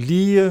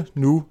 Lige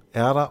nu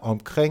er der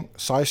omkring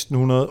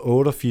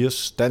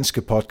 1688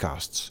 danske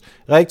podcasts.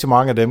 Rigtig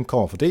mange af dem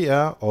kommer fra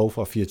DR og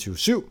fra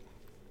 24/7.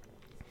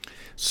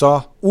 Så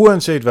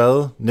uanset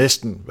hvad,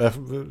 næsten,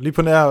 lige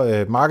på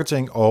nær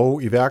marketing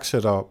og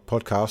iværksætter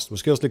podcast,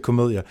 måske også lidt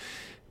komedie,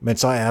 men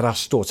så er der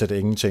stort set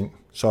ingenting.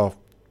 Så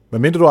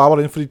medmindre du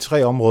arbejder inden for de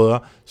 3 områder,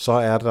 så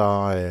er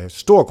der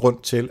stor grund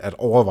til at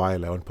overveje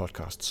at lave en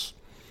podcast.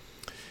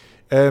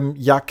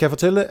 Jeg kan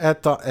fortælle,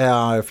 at der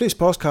er flest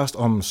podcast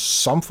om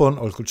samfund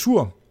og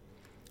kultur.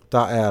 Der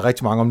er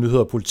rigtig mange om nyheder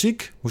og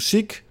politik,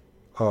 musik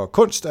og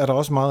kunst er der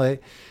også meget af.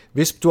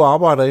 Hvis du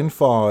arbejder inden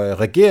for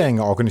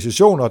regering og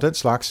organisationer og den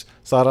slags,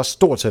 så er der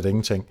stort set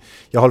ingenting.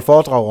 Jeg holdt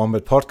foredrag om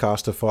et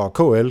podcast for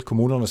KL,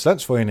 Kommunernes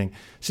Landsforening,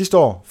 sidste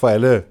år for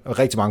alle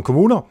rigtig mange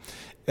kommuner.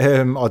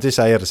 Og det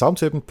sagde jeg det samme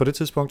til dem på det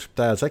tidspunkt.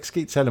 Der er altså ikke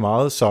sket særlig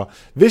meget. Så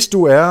hvis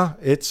du er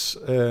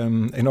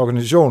en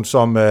organisation,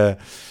 som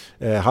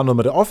har noget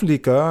med det offentlige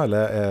at gøre,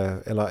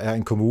 eller er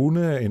en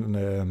kommune, en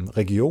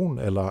region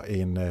eller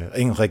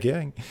en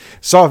regering,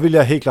 så vil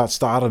jeg helt klart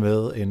starte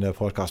med en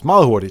podcast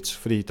meget hurtigt,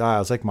 fordi der er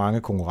altså ikke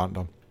mange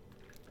konkurrenter.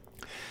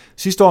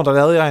 Sidste år der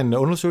lavede jeg en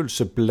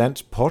undersøgelse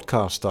blandt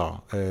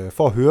podcaster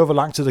for at høre, hvor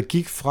lang tid der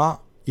gik fra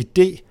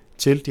idé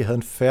til de havde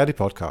en færdig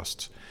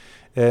podcast.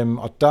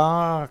 Og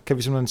der kan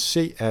vi simpelthen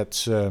se,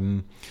 at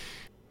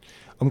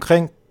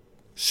omkring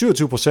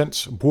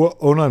 27%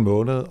 bruger under en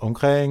måned,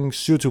 omkring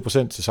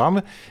 27% til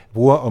samme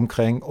bruger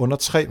omkring under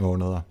 3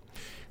 måneder.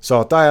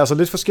 Så der er altså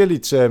lidt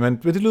forskelligt, men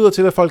det lyder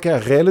til, at folk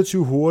er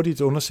relativt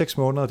hurtigt under 6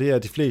 måneder. Det er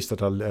de fleste,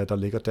 der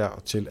ligger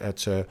der til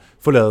at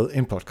få lavet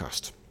en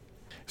podcast.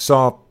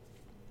 Så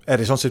er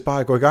det sådan set bare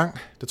at gå i gang.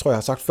 Det tror jeg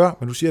har sagt før,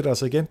 men nu siger jeg det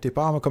altså igen. Det er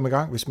bare at komme i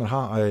gang, hvis man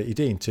har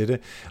ideen til det.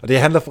 Og det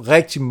handler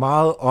rigtig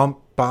meget om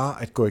bare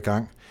at gå i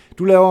gang.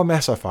 Du laver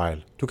masser af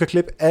fejl. Du kan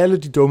klippe alle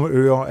de dumme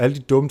ører, alle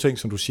de dumme ting,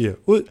 som du siger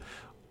ud.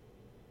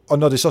 Og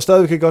når det så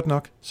stadigvæk ikke er godt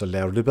nok, så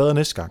laver du det bedre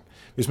næste gang.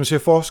 Hvis man ser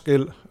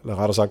forskel, eller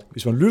rettere sagt,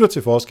 hvis man lytter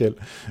til forskel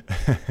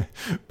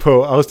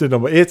på afsnit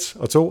nummer 1,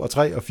 og 2, og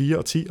 3, og 4,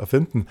 og 10, og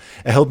 15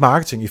 af Help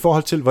Marketing, i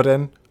forhold til,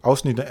 hvordan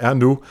afsnittene er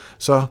nu,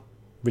 så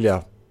vil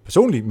jeg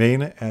personligt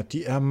mene, at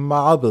de er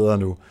meget bedre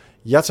nu.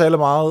 Jeg taler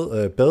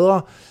meget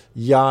bedre.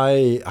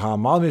 Jeg har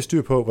meget mere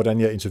styr på, hvordan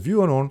jeg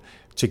interviewer nogen.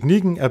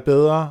 Teknikken er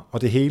bedre,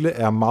 og det hele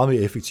er meget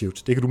mere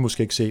effektivt. Det kan du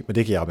måske ikke se, men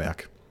det kan jeg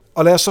mærke.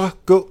 Og lad os så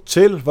gå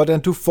til, hvordan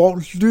du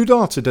får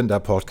lyttere til den der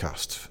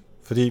podcast.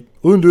 Fordi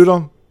uden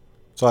lytter,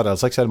 så er der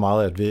altså ikke særlig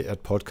meget ved at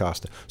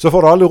podcaste. Så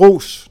får du aldrig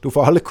ros, du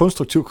får aldrig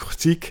konstruktiv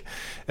kritik,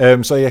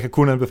 så jeg kan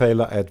kun anbefale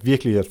dig at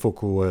virkelig at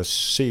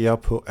fokusere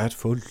på at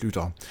få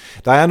lyttere.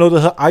 Der er noget, der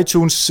hedder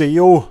iTunes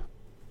SEO,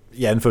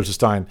 i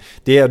anførselstegn.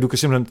 Det er, at du kan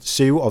simpelthen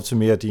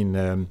SEO-optimere din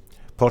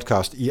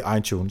podcast i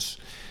iTunes.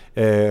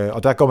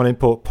 Og der går man ind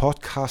på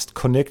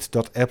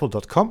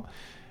podcastconnect.apple.com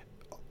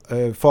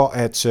for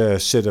at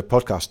sætte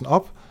podcasten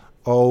op,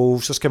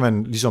 og så skal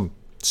man ligesom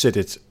sætte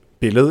et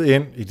billede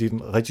ind i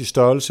din rigtige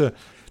størrelse.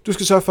 Du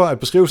skal sørge for, at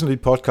beskrivelsen af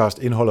dit podcast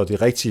indeholder de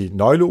rigtige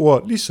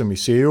nøgleord, ligesom i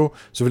SEO,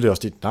 selvfølgelig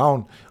også dit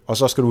navn, og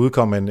så skal du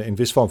udkomme en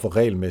vis form for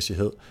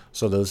regelmæssighed,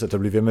 således at der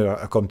bliver ved med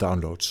at komme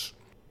downloads.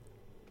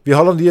 Vi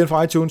holder den lige ind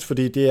fra iTunes,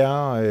 fordi det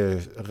er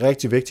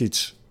rigtig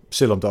vigtigt,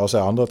 selvom der også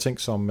er andre ting,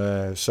 som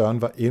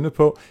Søren var inde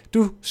på.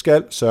 Du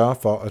skal sørge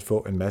for at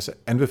få en masse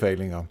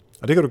anbefalinger,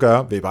 og det kan du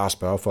gøre ved bare at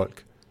spørge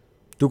folk.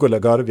 Du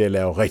kan gøre det ved at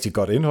lave rigtig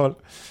godt indhold,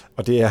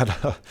 og det er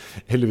der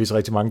heldigvis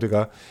rigtig mange, der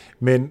gør.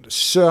 Men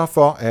sørg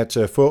for at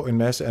få en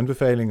masse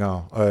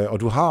anbefalinger, og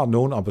du har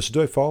nogle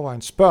ambassadører i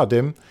forvejen. Spørg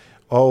dem,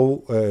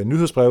 og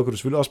nyhedsbreve kan du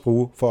selvfølgelig også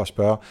bruge for at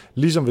spørge.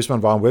 Ligesom hvis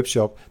man var en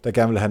webshop, der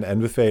gerne vil have en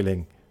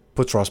anbefaling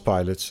på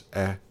Trustpilot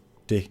af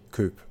det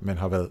køb, man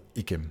har været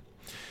igennem.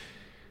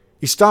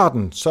 I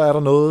starten, så er der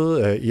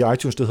noget i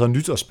iTunes, der hedder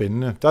nyt og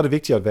spændende. Der er det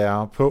vigtigt at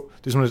være på.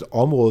 Det er sådan et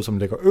område, som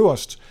ligger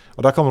øverst,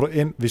 og der kommer du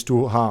ind, hvis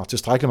du har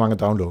tilstrækkeligt mange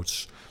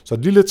downloads. Så et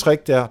lille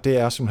trick der, det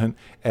er simpelthen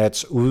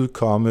at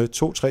udkomme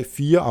 2, 3,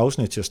 4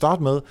 afsnit til at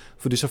starte med,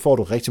 fordi så får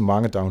du rigtig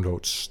mange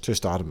downloads til at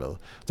starte med.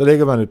 Der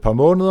lægger man et par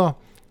måneder,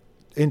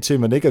 indtil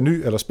man ikke er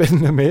ny eller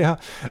spændende mere,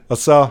 og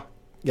så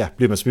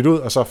bliver man smidt ud,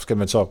 og så skal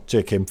man så til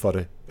at kæmpe for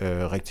det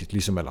rigtigt,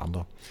 ligesom alle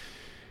andre.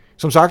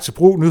 Som sagt, så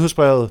brug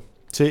nyhedsbrevet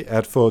til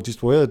at få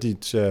distribueret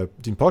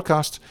din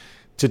podcast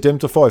til dem,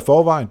 der får i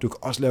forvejen. Du kan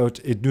også lave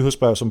et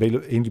nyhedsbrev, som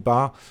egentlig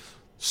bare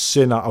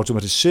sender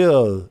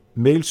automatiseret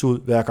mails ud,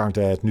 hver gang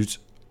der er et nyt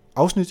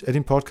afsnit af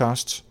din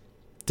podcast.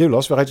 Det vil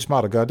også være rigtig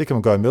smart at gøre. Det kan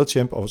man gøre i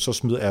MailChimp, og så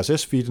smide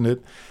RSS-feeden ind,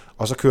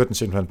 og så kører den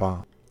simpelthen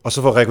bare. Og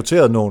så får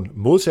rekrutteret nogle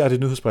modtagere af dit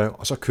nyhedsbrev,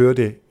 og så kører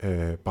det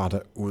bare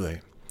derudad.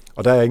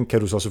 Og der kan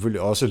du så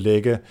selvfølgelig også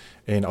lægge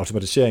en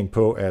automatisering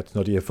på, at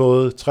når de har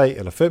fået 3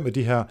 eller 5 af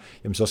de her,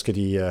 jamen så skal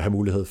de have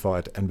mulighed for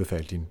at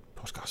anbefale din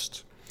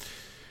podcast.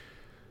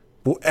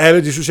 Brug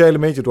alle de sociale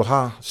medier, du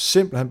har.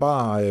 Simpelthen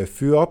bare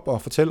fyre op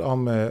og fortæl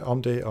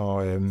om det.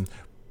 Og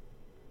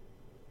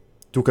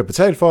du kan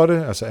betale for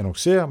det, altså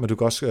annoncere, men du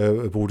kan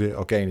også bruge det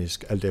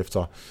organisk, alt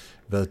efter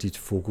hvad dit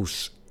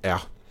fokus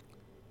er.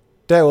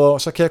 Derudover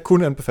så kan jeg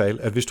kun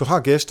anbefale, at hvis du har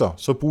gæster,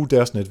 så brug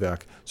deres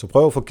netværk. Så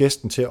prøv at få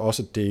gæsten til at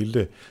også dele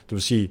det. Det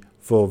vil sige,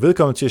 få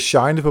vedkommende til at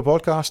shine på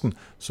podcasten,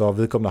 så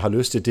vedkommende har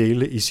lyst til at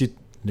dele i sit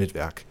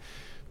netværk.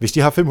 Hvis de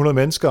har 500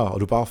 mennesker, og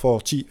du bare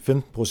får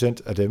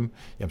 10-15% af dem,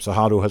 jamen så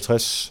har du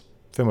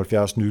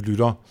 50-75 nye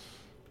lyttere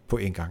på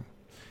en gang.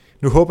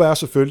 Nu håber jeg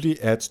selvfølgelig,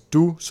 at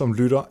du som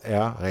lytter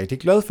er rigtig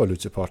glad for at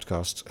lytte til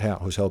podcast her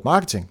hos Help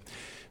Marketing.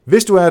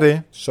 Hvis du er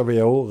det, så vil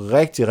jeg jo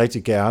rigtig,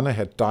 rigtig gerne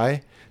have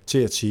dig til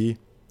at sige,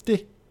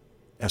 det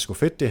er sgu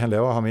fedt, det han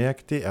laver ham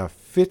Erik. Det er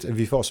fedt, at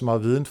vi får så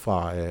meget viden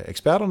fra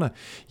eksperterne.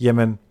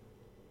 Jamen,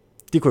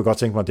 det kunne jeg godt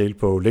tænke mig at dele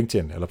på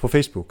LinkedIn, eller på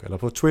Facebook, eller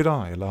på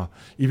Twitter, eller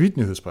i mit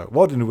nyhedsbrev,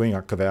 hvor det nu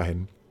engang kan være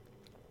henne.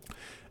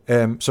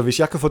 Så hvis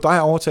jeg kan få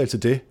dig overtalt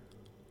til det,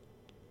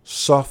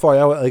 så får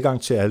jeg jo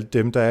adgang til alle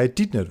dem, der er i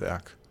dit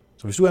netværk.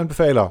 Så hvis du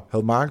anbefaler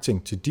Help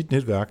Marketing til dit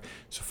netværk,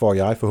 så får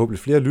jeg forhåbentlig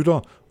flere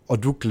lyttere,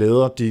 og du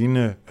glæder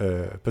dine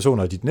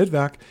personer i dit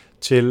netværk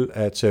til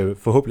at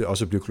forhåbentlig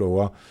også blive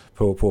klogere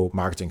på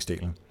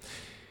marketingsdelen.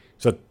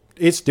 Så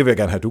det vil jeg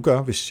gerne have, at du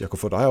gør. Hvis jeg kunne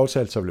få dig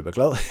aftalt, så ville jeg være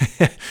glad.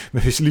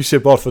 Men hvis jeg lige ser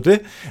bort for det,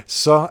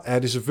 så er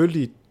det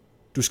selvfølgelig,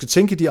 du skal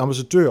tænke de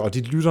ambassadører og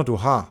de lytter, du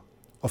har,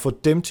 og få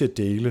dem til at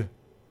dele.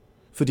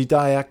 fordi der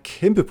er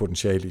kæmpe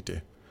potentiale i det.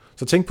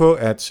 Så tænk på,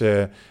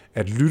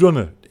 at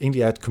lytterne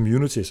egentlig er et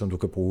community, som du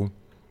kan bruge.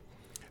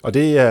 Og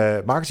det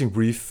Marketing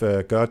Brief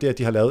gør, det er, at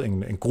de har lavet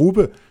en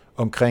gruppe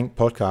omkring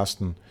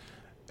podcasten,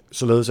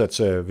 således at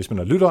hvis man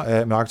er lytter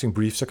af Marketing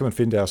Brief, så kan man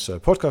finde deres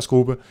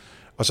podcastgruppe,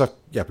 og så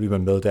bliver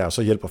man med der, og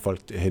så hjælper folk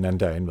hinanden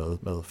derinde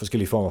med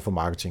forskellige former for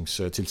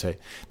marketingstiltag.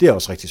 Det er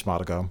også rigtig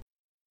smart at gøre.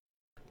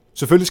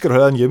 Selvfølgelig skal du have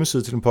lavet en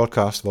hjemmeside til din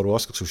podcast, hvor du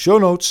også skal skrive show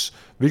notes,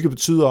 hvilket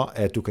betyder,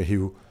 at du kan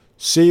hive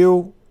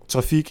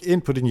SEO-trafik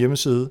ind på din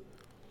hjemmeside,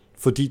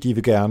 fordi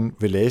de gerne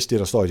vil læse det,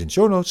 der står i dine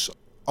show notes.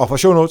 Og fra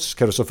show notes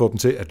kan du så få dem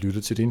til at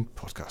lytte til din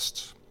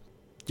podcast.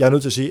 Jeg er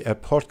nødt til at sige, at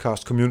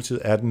podcast community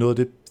er noget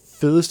af det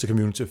fedeste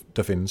community,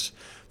 der findes.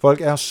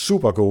 Folk er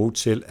super gode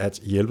til at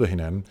hjælpe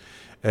hinanden.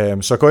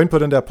 Så gå ind på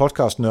den der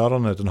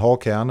podcast-nørderne, den hårde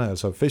kerne,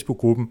 altså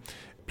Facebook-gruppen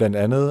blandt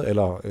andet,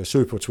 eller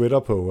søg på Twitter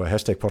på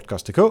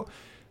 #podcast.dk,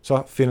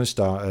 så findes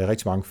der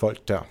rigtig mange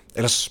folk der.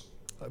 Ellers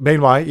mail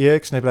mig,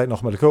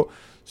 erik@nokmal.dk,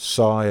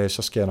 så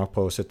skal jeg nok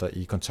prøve at sætte dig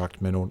i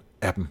kontakt med nogle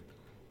af dem.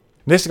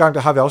 Næste gang,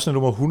 der har vi afsnit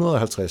nummer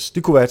 150.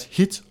 Det kunne være et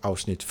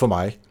hit-afsnit for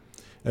mig.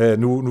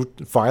 Nu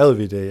fejrede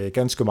vi det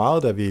ganske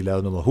meget, da vi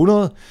lavede nummer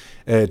 100.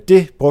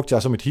 Det brugte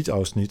jeg som et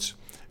hit-afsnit,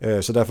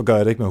 så derfor gør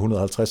jeg det ikke med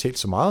 150 helt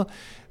så meget.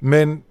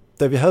 Men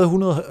da vi havde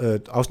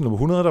afsnit nummer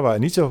 100, der var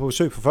Anita på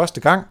besøg for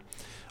første gang,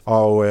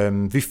 og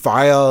vi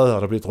fejrede,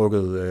 og der blev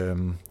drukket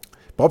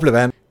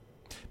boblevand.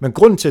 Men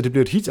grunden til, at det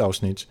blev et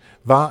hit-afsnit,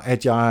 var,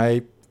 at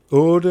jeg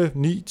 8,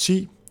 9,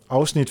 10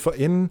 afsnit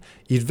forinden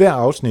i et hver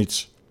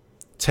afsnit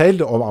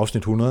talte om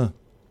afsnit 100.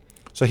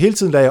 Så hele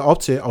tiden lagde jeg op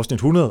til afsnit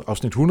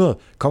 100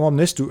 kommer om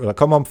næste uge, eller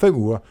kommer om 5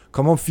 uger,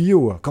 kommer om 4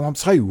 uger, kommer om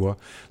 3 uger.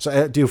 Så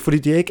det er jo fordi,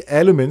 det er ikke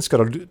alle mennesker,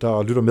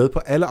 der lytter med på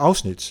alle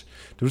afsnit.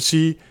 Det vil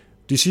sige,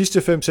 de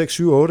sidste 5, 6,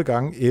 7, 8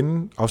 gange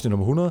inden afsnit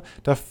nummer 100,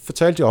 der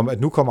fortalte jeg om,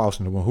 at nu kommer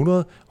afsnit nummer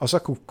 100, og så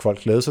kunne folk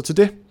glæde sig til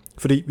det.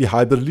 Fordi vi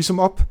hypede det ligesom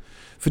op.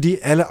 Fordi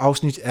alle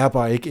afsnit er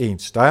bare ikke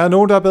ens. Der er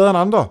nogen, der er bedre end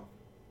andre.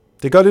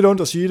 Det gør lidt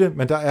ondt at sige det,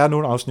 men der er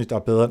nogle afsnit, der er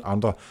bedre end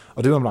andre,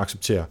 og det må man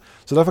acceptere.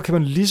 Så derfor kan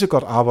man lige så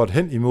godt arbejde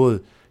hen imod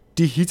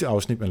de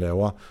hit-afsnit, man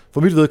laver.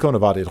 For mit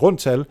vedkommende var det et rundt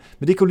tal,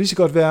 men det kunne lige så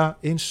godt være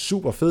en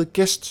super fed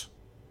gæst.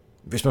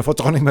 Hvis man får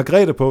dronning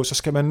Margrethe på, så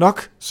skal man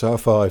nok sørge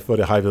for at få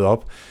det hypet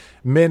op.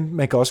 Men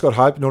man kan også godt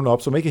hype nogen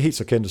op, som ikke er helt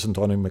så kendte som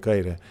dronning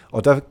Margrethe.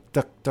 Og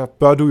der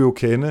bør du jo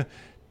kende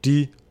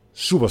de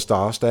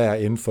superstars, der er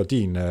inden for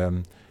din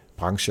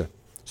branche.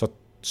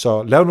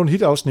 Så lav nogle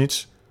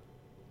hit-afsnit,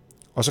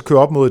 og så kør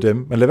op mod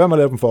dem. Men lad være med at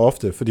lave dem for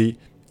ofte, fordi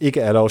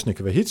ikke alle afsnit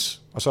kan være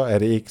hits, og så er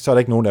der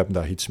ikke nogen af dem,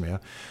 der er hits mere.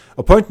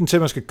 Og pointen til,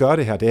 at man skal gøre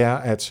det her, det er,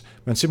 at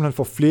man simpelthen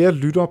får flere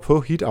lyttere på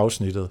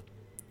hit-afsnittet.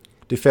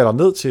 Det falder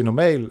ned til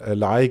normal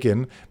leje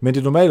igen, men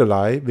det normale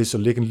leje vil så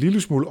ligge en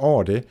lille smule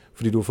over det,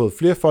 fordi du har fået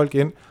flere folk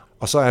ind,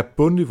 og så er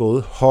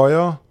bundniveauet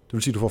højere, det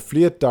vil sige, at du får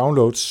flere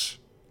downloads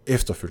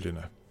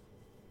efterfølgende.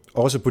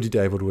 Også på de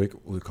dage, hvor du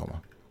ikke udkommer.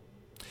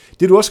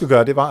 Det du også skal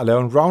gøre, det var at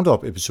lave en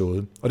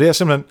roundup-episode, og det er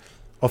simpelthen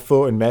at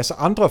få en masse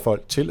andre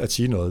folk til at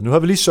sige noget. Nu har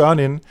vi lige Søren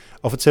inde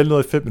og fortælle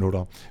noget i 5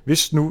 minutter.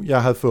 Hvis nu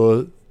jeg havde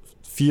fået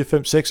 4,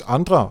 5, 6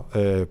 andre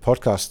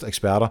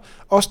podcast-eksperter,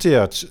 også til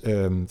at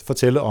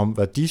fortælle om,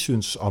 hvad de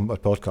synes om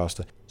at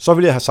podcaste, så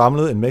ville jeg have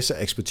samlet en masse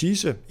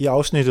ekspertise i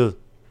afsnittet,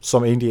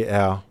 som egentlig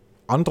er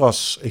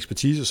andres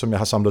ekspertise, som jeg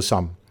har samlet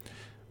sammen.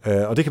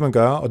 Og det kan man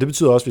gøre, og det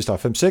betyder også, at hvis der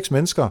er 5-6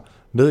 mennesker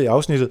med i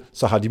afsnittet,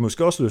 så har de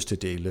måske også lyst til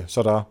at dele.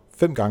 Så der er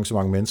 5 gange så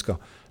mange mennesker,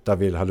 der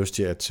vil have lyst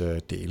til at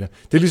dele.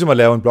 Det er ligesom at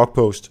lave en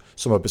blogpost,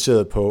 som er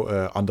baseret på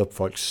andre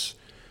folks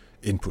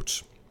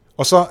input.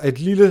 Og så et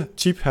lille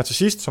tip her til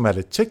sidst, som er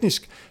lidt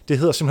teknisk. Det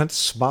hedder simpelthen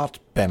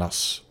smart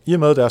banners. I og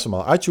med, at der er så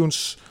meget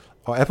iTunes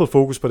og Apple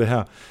fokus på det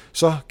her,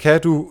 så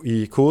kan du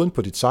i koden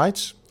på dit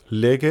site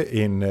lægge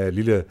en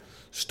lille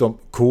stump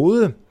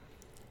kode,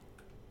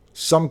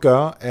 som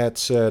gør,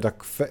 at der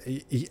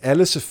i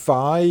alle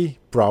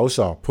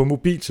Safari-browser på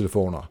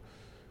mobiltelefoner,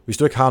 hvis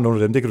du ikke har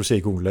nogen af dem, det kan du se i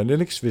Google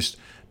Analytics. Hvis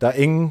der er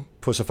ingen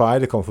på Safari,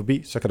 der kommer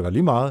forbi, så kan det være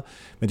lige meget,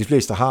 men de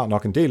fleste har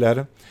nok en del af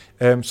det.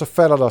 Så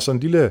falder der sådan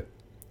en lille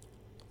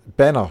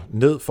banner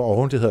ned for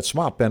oven, det hedder et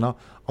smart banner,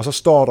 og så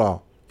står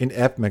der en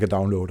app, man kan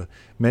downloade.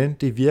 Men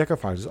det virker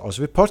faktisk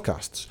også ved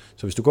podcasts.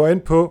 Så hvis du går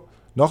ind på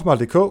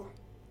nokmal.dk,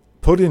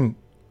 på din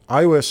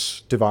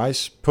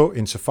iOS-device, på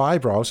en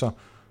Safari-browser,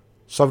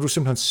 så vil du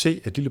simpelthen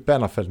se et lille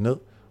banner falde ned,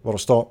 hvor der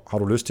står, har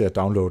du lyst til at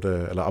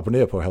downloade eller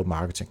abonnere på Help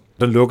Marketing.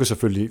 Den lukker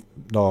selvfølgelig,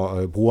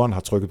 når brugeren har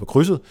trykket på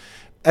krydset.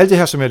 Alt det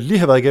her, som jeg lige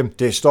har været igennem,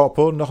 det står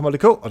på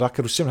nokmal.dk, og der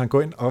kan du simpelthen gå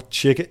ind og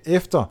tjekke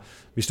efter,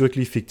 hvis du ikke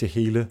lige fik det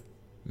hele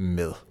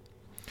med.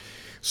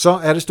 Så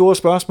er det store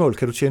spørgsmål,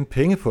 kan du tjene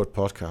penge på et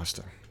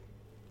podcast?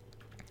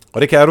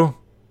 Og det kan du,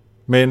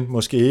 men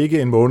måske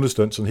ikke en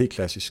månedsløn, sådan helt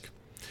klassisk.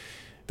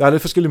 Der er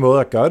lidt forskellige måder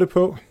at gøre det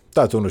på.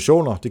 Der er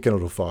donationer, det kender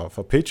du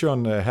fra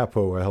Patreon her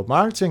på Help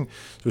Marketing.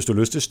 Så hvis du har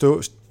lyst til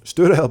at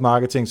støtte Help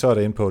Marketing, så er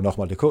det inde på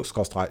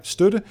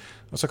nokmal.dk/støtte,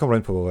 og så kommer du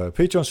ind på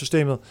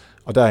Patreon-systemet,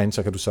 og derinde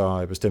så kan du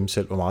så bestemme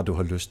selv, hvor meget du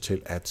har lyst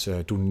til at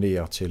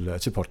donere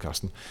til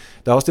podcasten.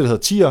 Der er også det, der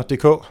hedder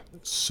tier.dk,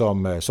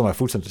 som er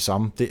fuldstændig det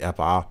samme. Det er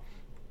bare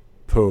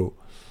på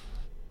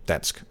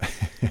dansk.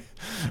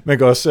 Man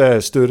kan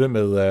også støtte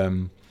med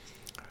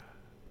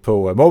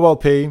på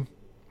MobilePay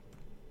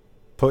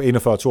på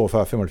 41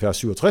 42 75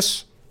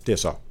 67. Det er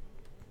så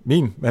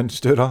man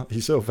støtter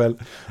i så fald.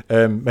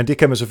 Men det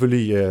kan man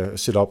selvfølgelig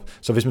sætte op.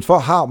 Så hvis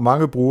man har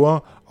mange brugere,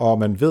 og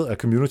man ved, at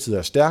communityet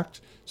er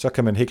stærkt, så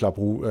kan man helt klart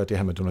bruge det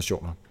her med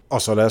donationer.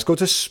 Og så lad os gå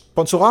til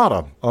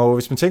sponsorater. Og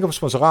hvis man tænker på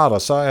sponsorater,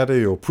 så er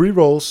det jo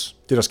pre-rolls,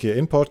 det der sker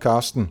inden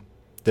podcasten.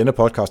 Denne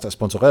podcast er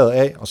sponsoreret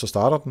af, og så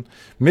starter den.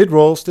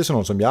 Mid-rolls, det er sådan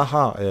nogle, som jeg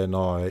har,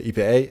 når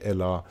IPA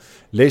eller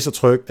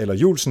Lasertryk eller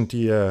Julesen,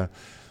 de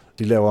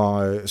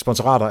laver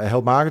sponsorater af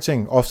Help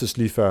Marketing, oftest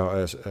lige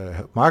før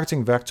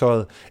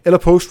marketingværktøjet, eller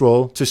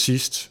post-roll til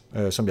sidst,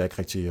 som jeg ikke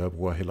rigtig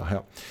bruger heller her.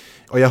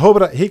 Og jeg håber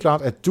da helt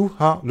klart, at du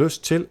har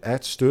lyst til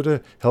at støtte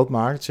Help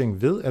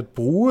Marketing ved at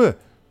bruge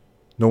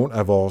nogle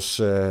af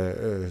vores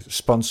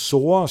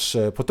sponsorers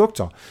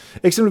produkter.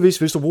 Eksempelvis,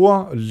 hvis du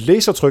bruger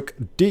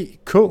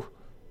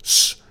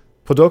Lasertryk.dk's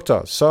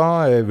produkter,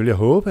 så vil jeg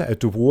håbe,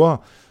 at du bruger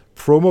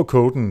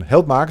promokoden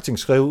Help Marketing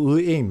skrevet ud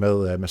i en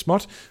med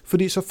småt,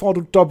 fordi så får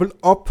du dobbelt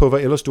op på, hvad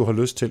ellers du har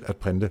lyst til at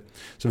printe.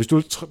 Så hvis du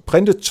vil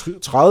printe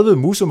 30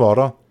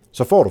 musemotter,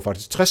 så får du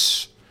faktisk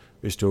 60.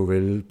 Hvis du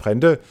vil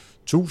printe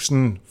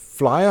 1000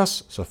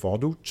 flyers, så får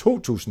du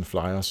 2000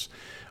 flyers.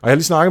 Og jeg har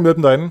lige snakket med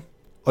dem derinde,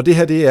 og det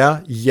her,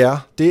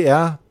 det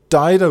er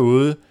dig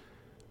derude,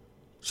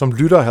 som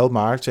lytter Help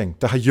Marketing,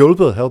 der har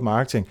hjulpet Help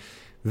Marketing,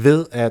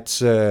 ved at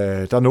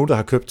der er nogen, der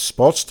har købt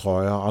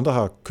sportstrøjer, andre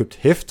har købt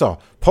hæfter,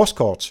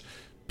 postkort,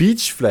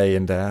 beachflag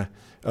endda,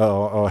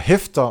 og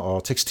hæfter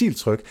og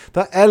tekstiltryk.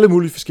 Der er alle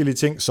mulige forskellige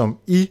ting, som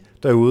I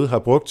derude har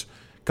brugt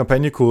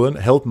kampagnekoden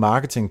Help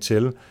Marketing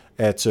til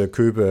at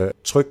købe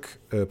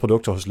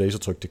trykprodukter hos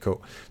Lasertryk.dk.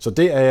 Så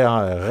det er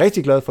jeg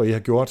rigtig glad for, at I har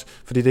gjort,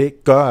 fordi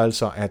det gør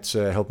altså, at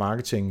Help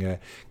Marketing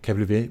kan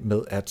blive ved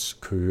med at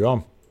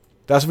køre.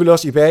 Der er selvfølgelig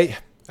også IBA,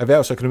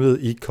 Erhvervsakademiet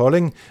i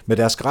Kolding, med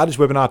deres gratis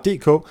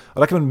webinar.dk, og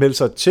der kan man melde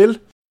sig til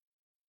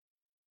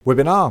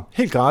webinar,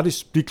 helt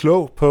gratis, bliv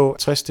klog på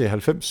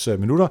 60-90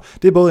 minutter.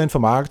 Det er både inden for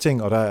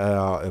marketing, og der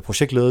er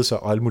projektledelse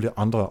og alle mulige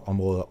andre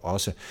områder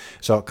også.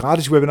 Så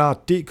gratis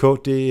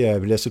webinar.dk,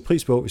 det vil jeg sætte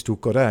pris på, hvis du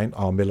går derind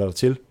og melder dig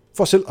til,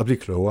 for selv at blive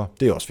klogere.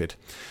 Det er også fedt.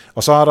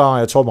 Og så er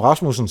der Torben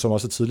Rasmussen, som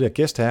også er tidligere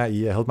gæst her i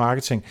Help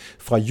Marketing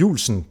fra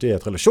Julesen. Det er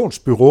et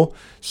relationsbureau,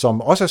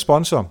 som også er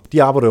sponsor.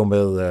 De arbejder jo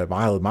med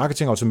meget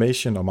marketing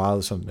automation og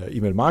meget sådan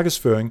e-mail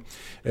markedsføring.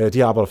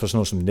 De arbejder for sådan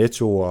noget som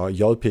Netto og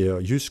JP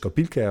og Jysk og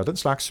Bilka og den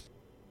slags.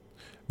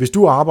 Hvis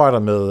du arbejder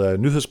med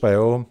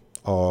nyhedsbreve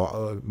og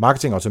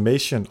marketing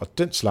automation og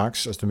den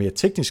slags, altså det mere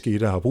tekniske i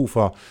det, har brug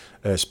for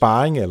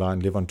sparring eller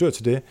en leverandør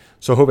til det,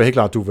 så håber jeg helt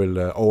klart, at du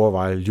vil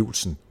overveje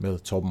Julesen med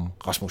Torben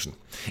Rasmussen.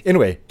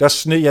 Anyway, der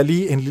sneg jeg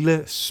lige en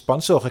lille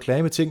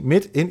sponsor-reklame-ting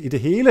midt ind i det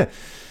hele.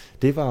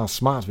 Det var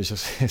smart,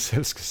 hvis jeg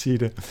selv skal sige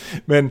det.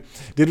 Men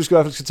det, du skal i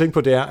hvert fald skal tænke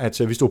på, det er, at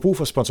hvis du har brug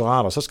for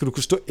sponsorater, så skal du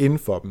kunne stå inden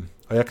for dem.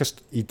 Og jeg kan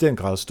i den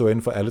grad stå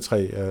inden for alle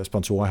 3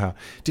 sponsorer her.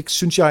 Det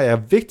synes jeg er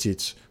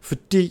vigtigt,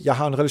 fordi jeg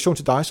har en relation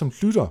til dig som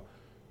lytter.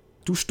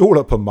 Du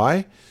stoler på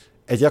mig,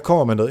 at jeg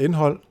kommer med noget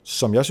indhold,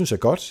 som jeg synes er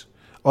godt,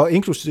 og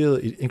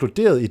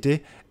inkluderet i det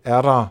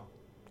er der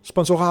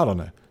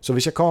sponsoraterne. Så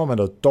hvis jeg kommer med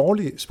noget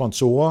dårlige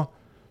sponsorer,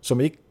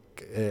 som ikke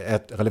er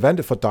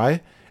relevante for dig,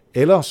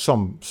 eller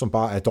som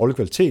bare er dårlig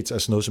kvalitet,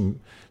 altså noget,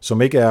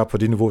 som ikke er på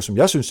det niveau, som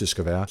jeg synes, det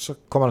skal være, så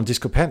kommer der en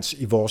diskrepans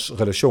i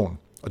vores relation,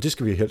 og det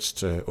skal vi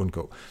helst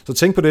undgå. Så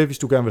tænk på det, hvis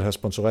du gerne vil have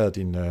sponsoreret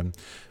din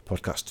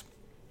podcast.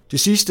 Det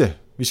sidste,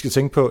 vi skal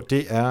tænke på,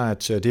 det er,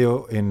 at det er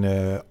jo en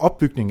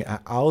opbygning af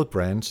eget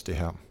brand, det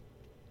her.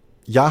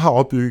 Jeg har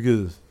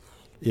opbygget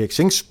Erik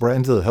Sinks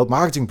brandet, Help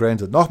Marketing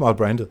brandet, nok meget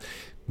brandet,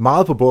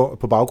 meget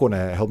på baggrund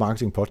af Help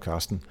Marketing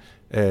podcasten.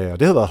 Og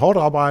det har været hårdt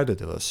arbejde,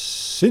 det har været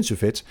sindssygt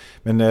fedt,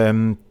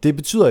 men det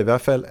betyder i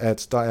hvert fald,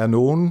 at der er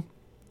nogen,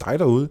 dig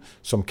derude,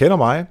 som kender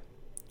mig,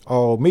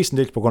 og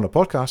mestendels på grund af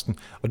podcasten,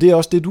 og det er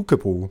også det, du kan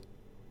bruge,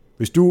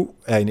 hvis du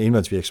er en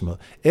enmandsvirksomhed,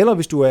 eller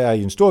hvis du er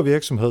i en stor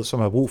virksomhed, som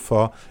har brug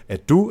for,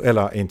 at du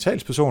eller en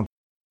talsperson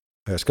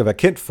skal være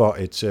kendt for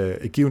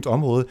et givet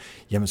område,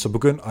 jamen så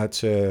begynd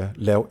at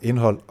lave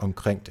indhold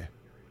omkring det.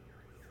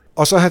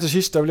 Og så her til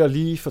sidst, der vil jeg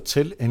lige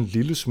fortælle en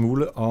lille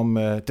smule om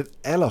den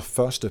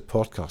allerførste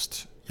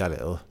podcast, jeg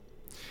lavede.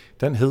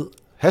 Den hed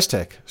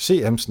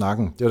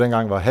 #CM-snakken. Det var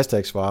dengang, hvor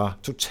hashtags var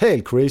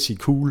totalt crazy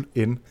cool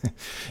in.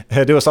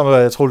 Det var sammen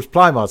med Troels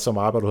Pleimert, som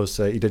arbejder hos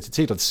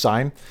Identitet og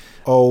Design.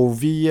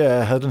 Og vi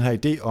havde den her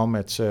idé om,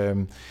 at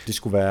det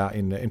skulle være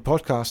en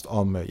podcast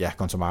om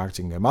content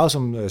marketing. Meget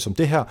som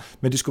det her,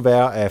 men det skulle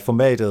være af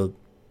formatet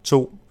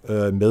 2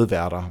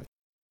 medværter.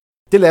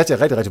 Det lærte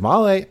jeg rigtig, rigtig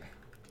meget af.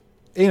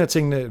 En af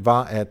tingene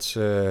var, at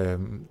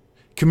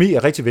kemi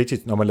er rigtig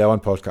vigtigt, når man laver en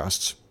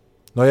podcast.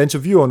 Når jeg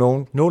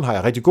interviewer nogen har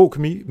jeg rigtig god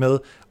kemi med,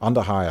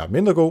 andre har jeg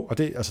mindre god, og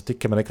det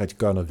kan man ikke rigtig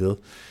gøre noget ved.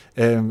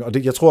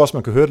 Og jeg tror også,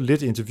 man kan høre det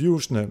lidt i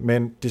interviewsene,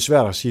 men det er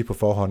svært at sige på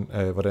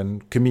forhånd,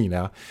 hvordan kemien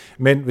er.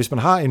 Men hvis man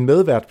har en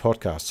medvært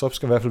podcast, så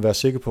skal man i hvert fald være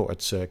sikker på,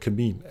 at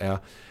kemien er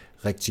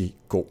rigtig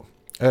god.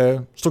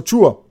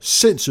 Struktur,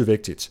 sindssygt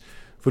vigtigt.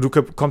 For du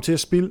kan komme til at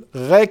spilde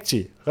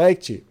rigtig,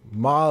 rigtig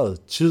meget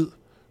tid,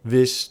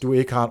 hvis du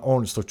ikke har en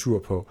ordentlig struktur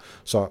på.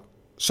 Så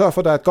sørg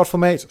for, at der er et godt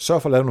format,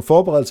 sørg for at lave nogle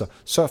forberedelser,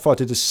 sørg for, at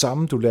det er det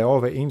samme, du laver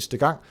hver eneste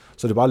gang,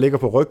 så det bare ligger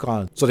på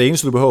ryggraden. Så det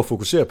eneste, du behøver at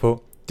fokusere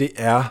på, det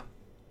er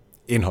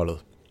indholdet.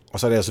 Og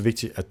så er det altså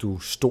vigtigt, at du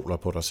stoler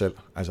på dig selv.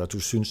 Altså, at du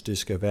synes, det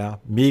skal være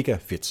mega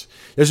fedt.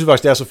 Jeg synes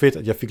faktisk, det er så fedt,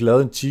 at jeg fik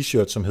lavet en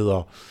t-shirt, som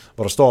hedder,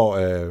 hvor der står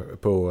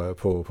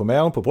på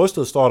maven, på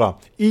brystet, står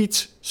der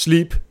Eat,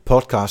 Sleep,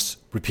 Podcast,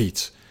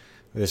 Repeat.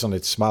 Det er sådan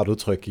et smart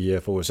udtryk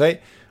fra USA.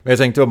 Men jeg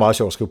tænkte, det var meget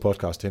sjovt at skrive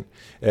podcast ind.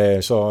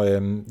 Så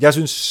jeg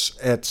synes,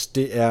 at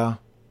det er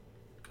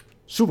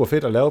super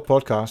fedt at lave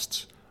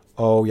podcast,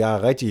 og jeg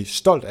er rigtig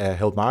stolt af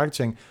Help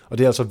Marketing, og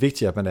det er altså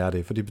vigtigt, at man er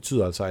det, for det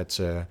betyder altså,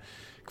 at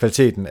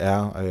kvaliteten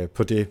er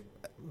på det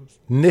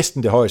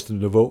næsten det højeste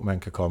niveau, man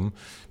kan komme.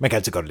 Man kan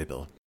altid gøre det lidt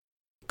bedre.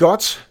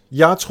 Godt.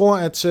 Jeg tror,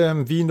 at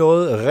vi er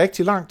nået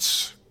rigtig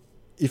langt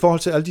i forhold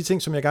til alle de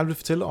ting, som jeg gerne vil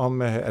fortælle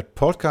om at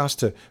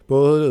podcaste.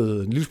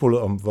 Både en lille smule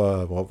om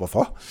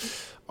hvorfor,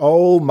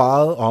 og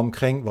meget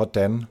omkring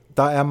hvordan.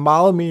 Der er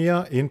meget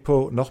mere inde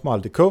på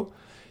nochmal.dk,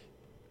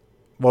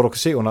 hvor du kan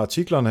se under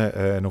artiklerne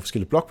nogle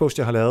forskellige blogposts,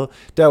 jeg har lavet.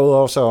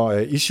 Derudover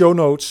så i show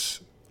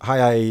notes har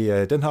jeg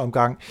i den her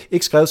omgang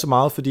ikke skrevet så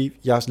meget, fordi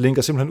jeg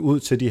linker simpelthen ud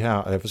til de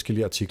her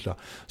forskellige artikler.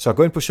 Så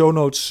gå ind på show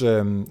notes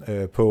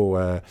på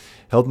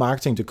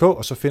helpmarketing.dk,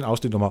 og så find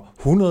afsnit nummer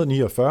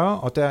 149,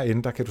 og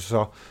derinde der kan du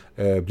så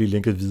blive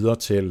linket videre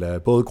til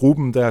både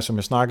gruppen der, som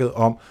jeg snakkede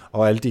om,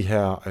 og alle de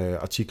her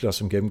artikler,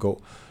 som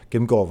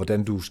gennemgår,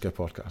 hvordan du skal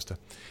podcaste.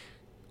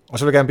 Og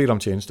så vil jeg gerne bede dig om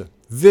tjeneste.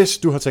 Hvis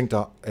du har tænkt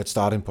dig at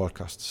starte en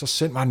podcast, så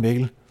send mig en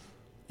mail.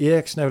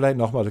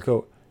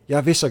 erik@nochmal.dk.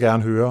 Jeg vil så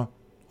gerne høre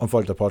om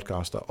folk, der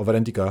podcaster, og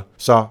hvordan de gør.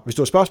 Så hvis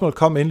du har spørgsmål,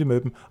 kom endelig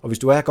med dem, og hvis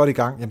du er godt i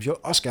gang, jamen, jeg vil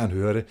også gerne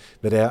høre det,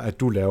 hvad det er, at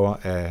du laver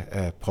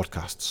af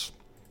podcasts.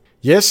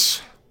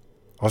 Yes,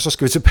 og så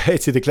skal vi tilbage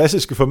til det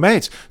klassiske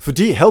format,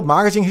 fordi Help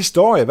Marketing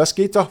historie, hvad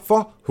skete der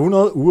for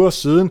 100 uger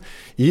siden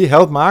i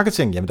Help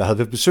Marketing? Jamen, der havde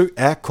vi besøg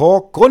af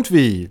Kåre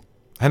Grundtvig.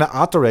 Han er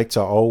art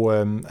director,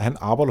 og han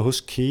arbejder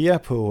hos KEA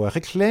på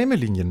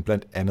reklamelinjen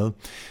blandt andet.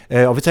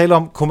 Og vi taler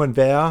om, kunne man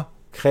være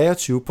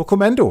kreativ på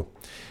kommando?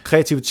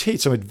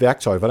 Kreativitet som et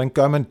værktøj, hvordan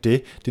gør man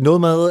det? Det er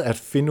noget med at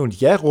finde nogle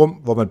ja-rum,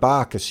 hvor man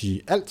bare kan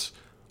sige alt,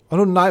 og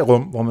nogle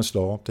nej-rum, hvor man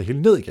slår det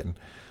hele ned igen.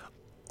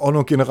 Og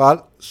nogle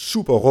generelt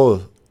super råd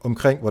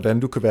omkring, hvordan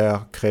du kan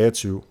være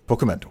kreativ på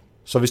kommando.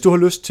 Så hvis du har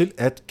lyst til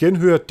at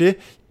genhøre det,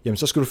 jamen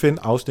så skal du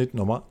finde afsnit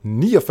nummer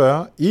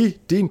 49 i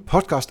din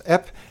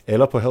podcast-app,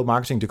 eller på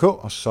helpmarketing.dk,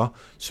 og så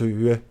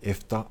søge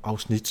efter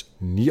afsnit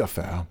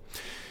 49.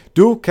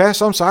 Du kan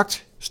som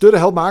sagt støtte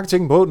Help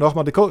Marketing på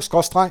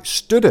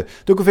nochmal.dk/støtte.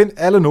 Du kan finde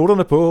alle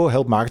noterne på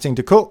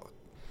helpmarketing.dk,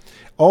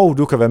 og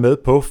du kan være med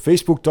på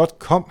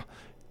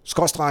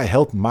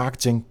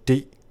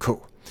facebook.com/helpmarketing.dk.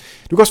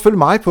 Du kan også følge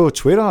mig på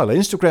Twitter eller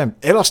Instagram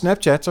eller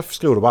Snapchat, så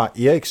skriver du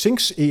bare Erik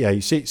Zinks,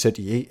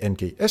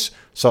 ERICZIENGS,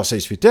 så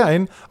ses vi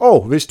derinde.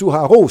 Og hvis du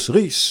har ros,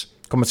 ris,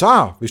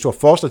 kommentarer, hvis du har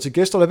forslag til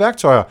gæster eller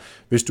værktøjer,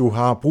 hvis du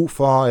har brug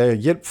for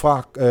hjælp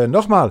fra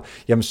Nochmal,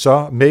 jamen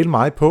så mail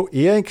mig på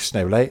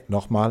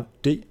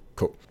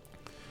erik@nochmal.dk.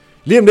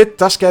 Lige om lidt,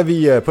 der skal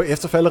vi på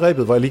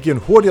efterfalderebet, hvor jeg lige giver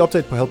en hurtig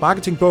update på Help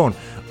Marketing-bogen.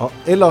 Og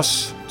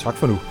ellers, tak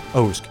for nu.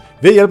 Og husk,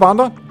 ved at hjælpe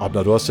andre,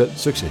 opnår du også selv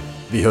succes.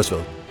 Vi høres ved.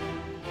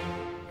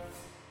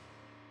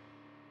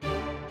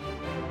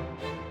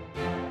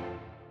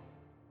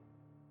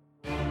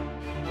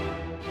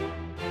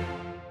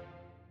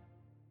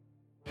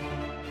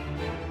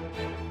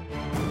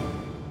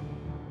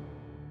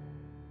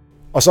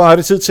 Og så er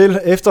det tid til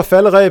efter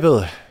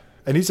falderebet.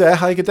 Anita er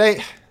her ikke i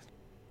dag,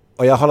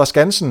 og jeg holder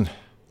skansen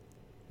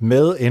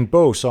med en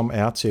bog, som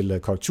er til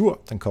korrektur.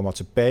 Den kommer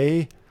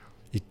tilbage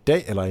i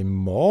dag eller i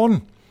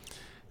morgen.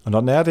 Og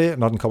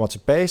når den kommer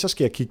tilbage, så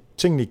skal jeg kigge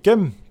tingene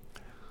igennem.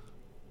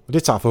 Og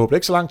det tager forhåbentlig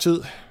ikke så lang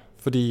tid,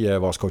 fordi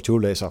vores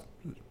korrekturlæser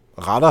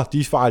retter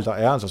de fejl, der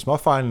er, altså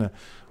småfejlene.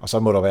 Og så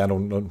må der være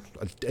nogle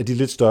af de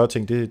lidt større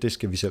ting, det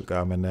skal vi selv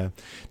gøre. Men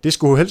det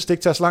skulle helst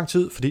ikke tage så lang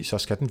tid, fordi så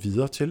skal den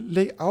videre til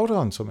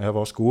layouteren, som er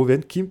vores gode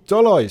ven Kim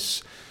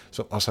Dollois,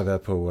 som også har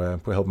været på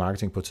Help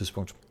Marketing på et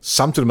tidspunkt.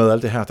 Samtidig med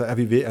alt det her, der er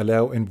vi ved at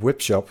lave en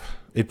webshop,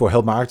 et på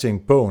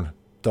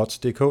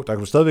helpmarketingbogen.dk. Der kan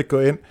du stadigvæk gå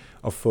ind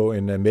og få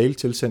en mail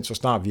tilsendt, så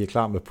snart vi er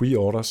klar med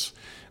pre-orders.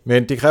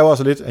 Men det kræver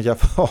også lidt, at jeg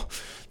får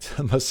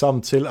taget mig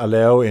sammen til at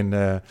lave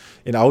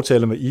en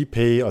aftale med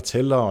ePay og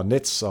Teller og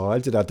Nets og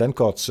alt det der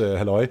dankorts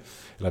halløj,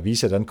 eller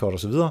Visa Dankort og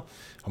så videre.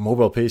 Og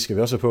MobilePay skal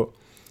vi også på.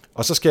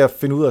 Og så skal jeg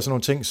finde ud af sådan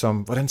nogle ting som,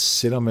 hvordan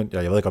sender man,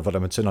 jeg ved godt,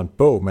 hvordan man sender en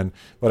bog, men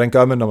hvordan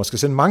gør man, når man skal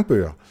sende mange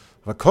bøger?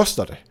 Hvad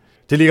koster det?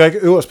 Det ligger ikke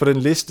øverst på den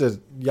liste,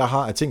 jeg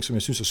har af ting, som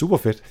jeg synes er super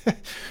fedt.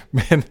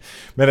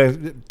 men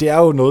det er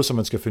jo noget, som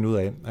man skal finde ud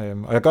af.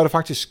 Og jeg gør det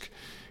faktisk,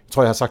 jeg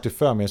tror, jeg har sagt det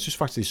før, men jeg synes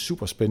faktisk, det er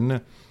super spændende.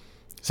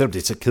 Selvom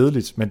det er så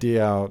kedeligt, men det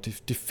er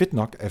fedt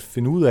nok at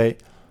finde ud af,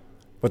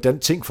 hvordan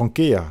ting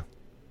fungerer.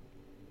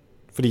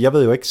 Fordi jeg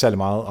ved jo ikke særlig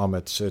meget om,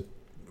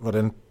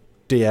 hvordan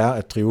det er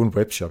at drive en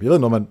webshop. Jeg ved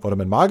noget, hvordan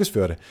man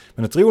markedsfører det,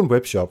 men at drive en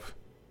webshop,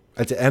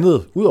 alt det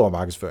andet ud over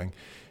markedsføring,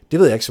 Det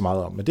ved jeg ikke så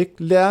meget om, men det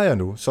lærer jeg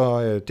nu,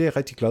 så det er jeg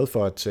rigtig glad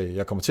for, at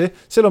jeg kommer til,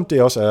 selvom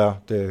det også er,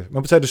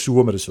 man må tage det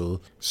sure med det søde.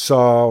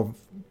 Så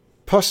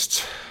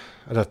post,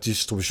 eller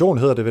distribution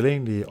hedder det vel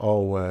egentlig,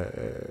 og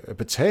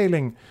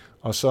betaling,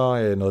 og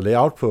så noget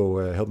layout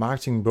på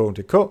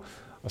helpmarketingbogen.dk,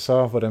 og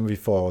så hvordan vi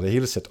får det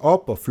hele sat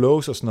op og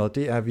flows og sådan noget,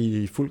 det er vi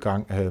i fuld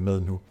gang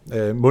med nu.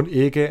 Må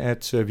ikke,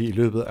 at vi i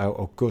løbet af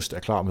august er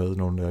klar med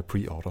nogle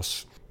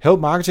pre-orders.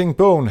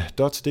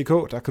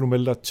 helpmarketingbogen.dk, der kan du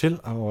melde dig til,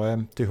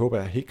 og det håber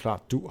jeg helt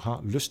klart, du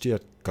har lyst til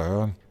at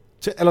gøre.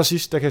 Til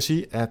allersidst, der kan jeg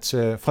sige, at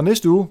fra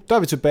næste uge, der er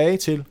vi tilbage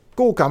til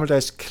god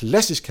gammeldags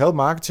klassisk help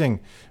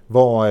marketing,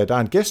 hvor der er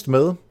en gæst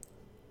med,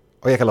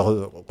 og jeg kan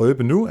allerede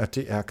røbe nu, at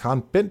det er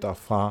Karen Bender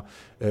fra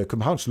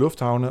Københavns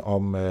Lufthavne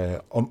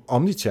om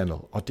Omnichannel,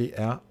 og det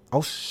er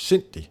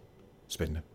afsindigt spændende.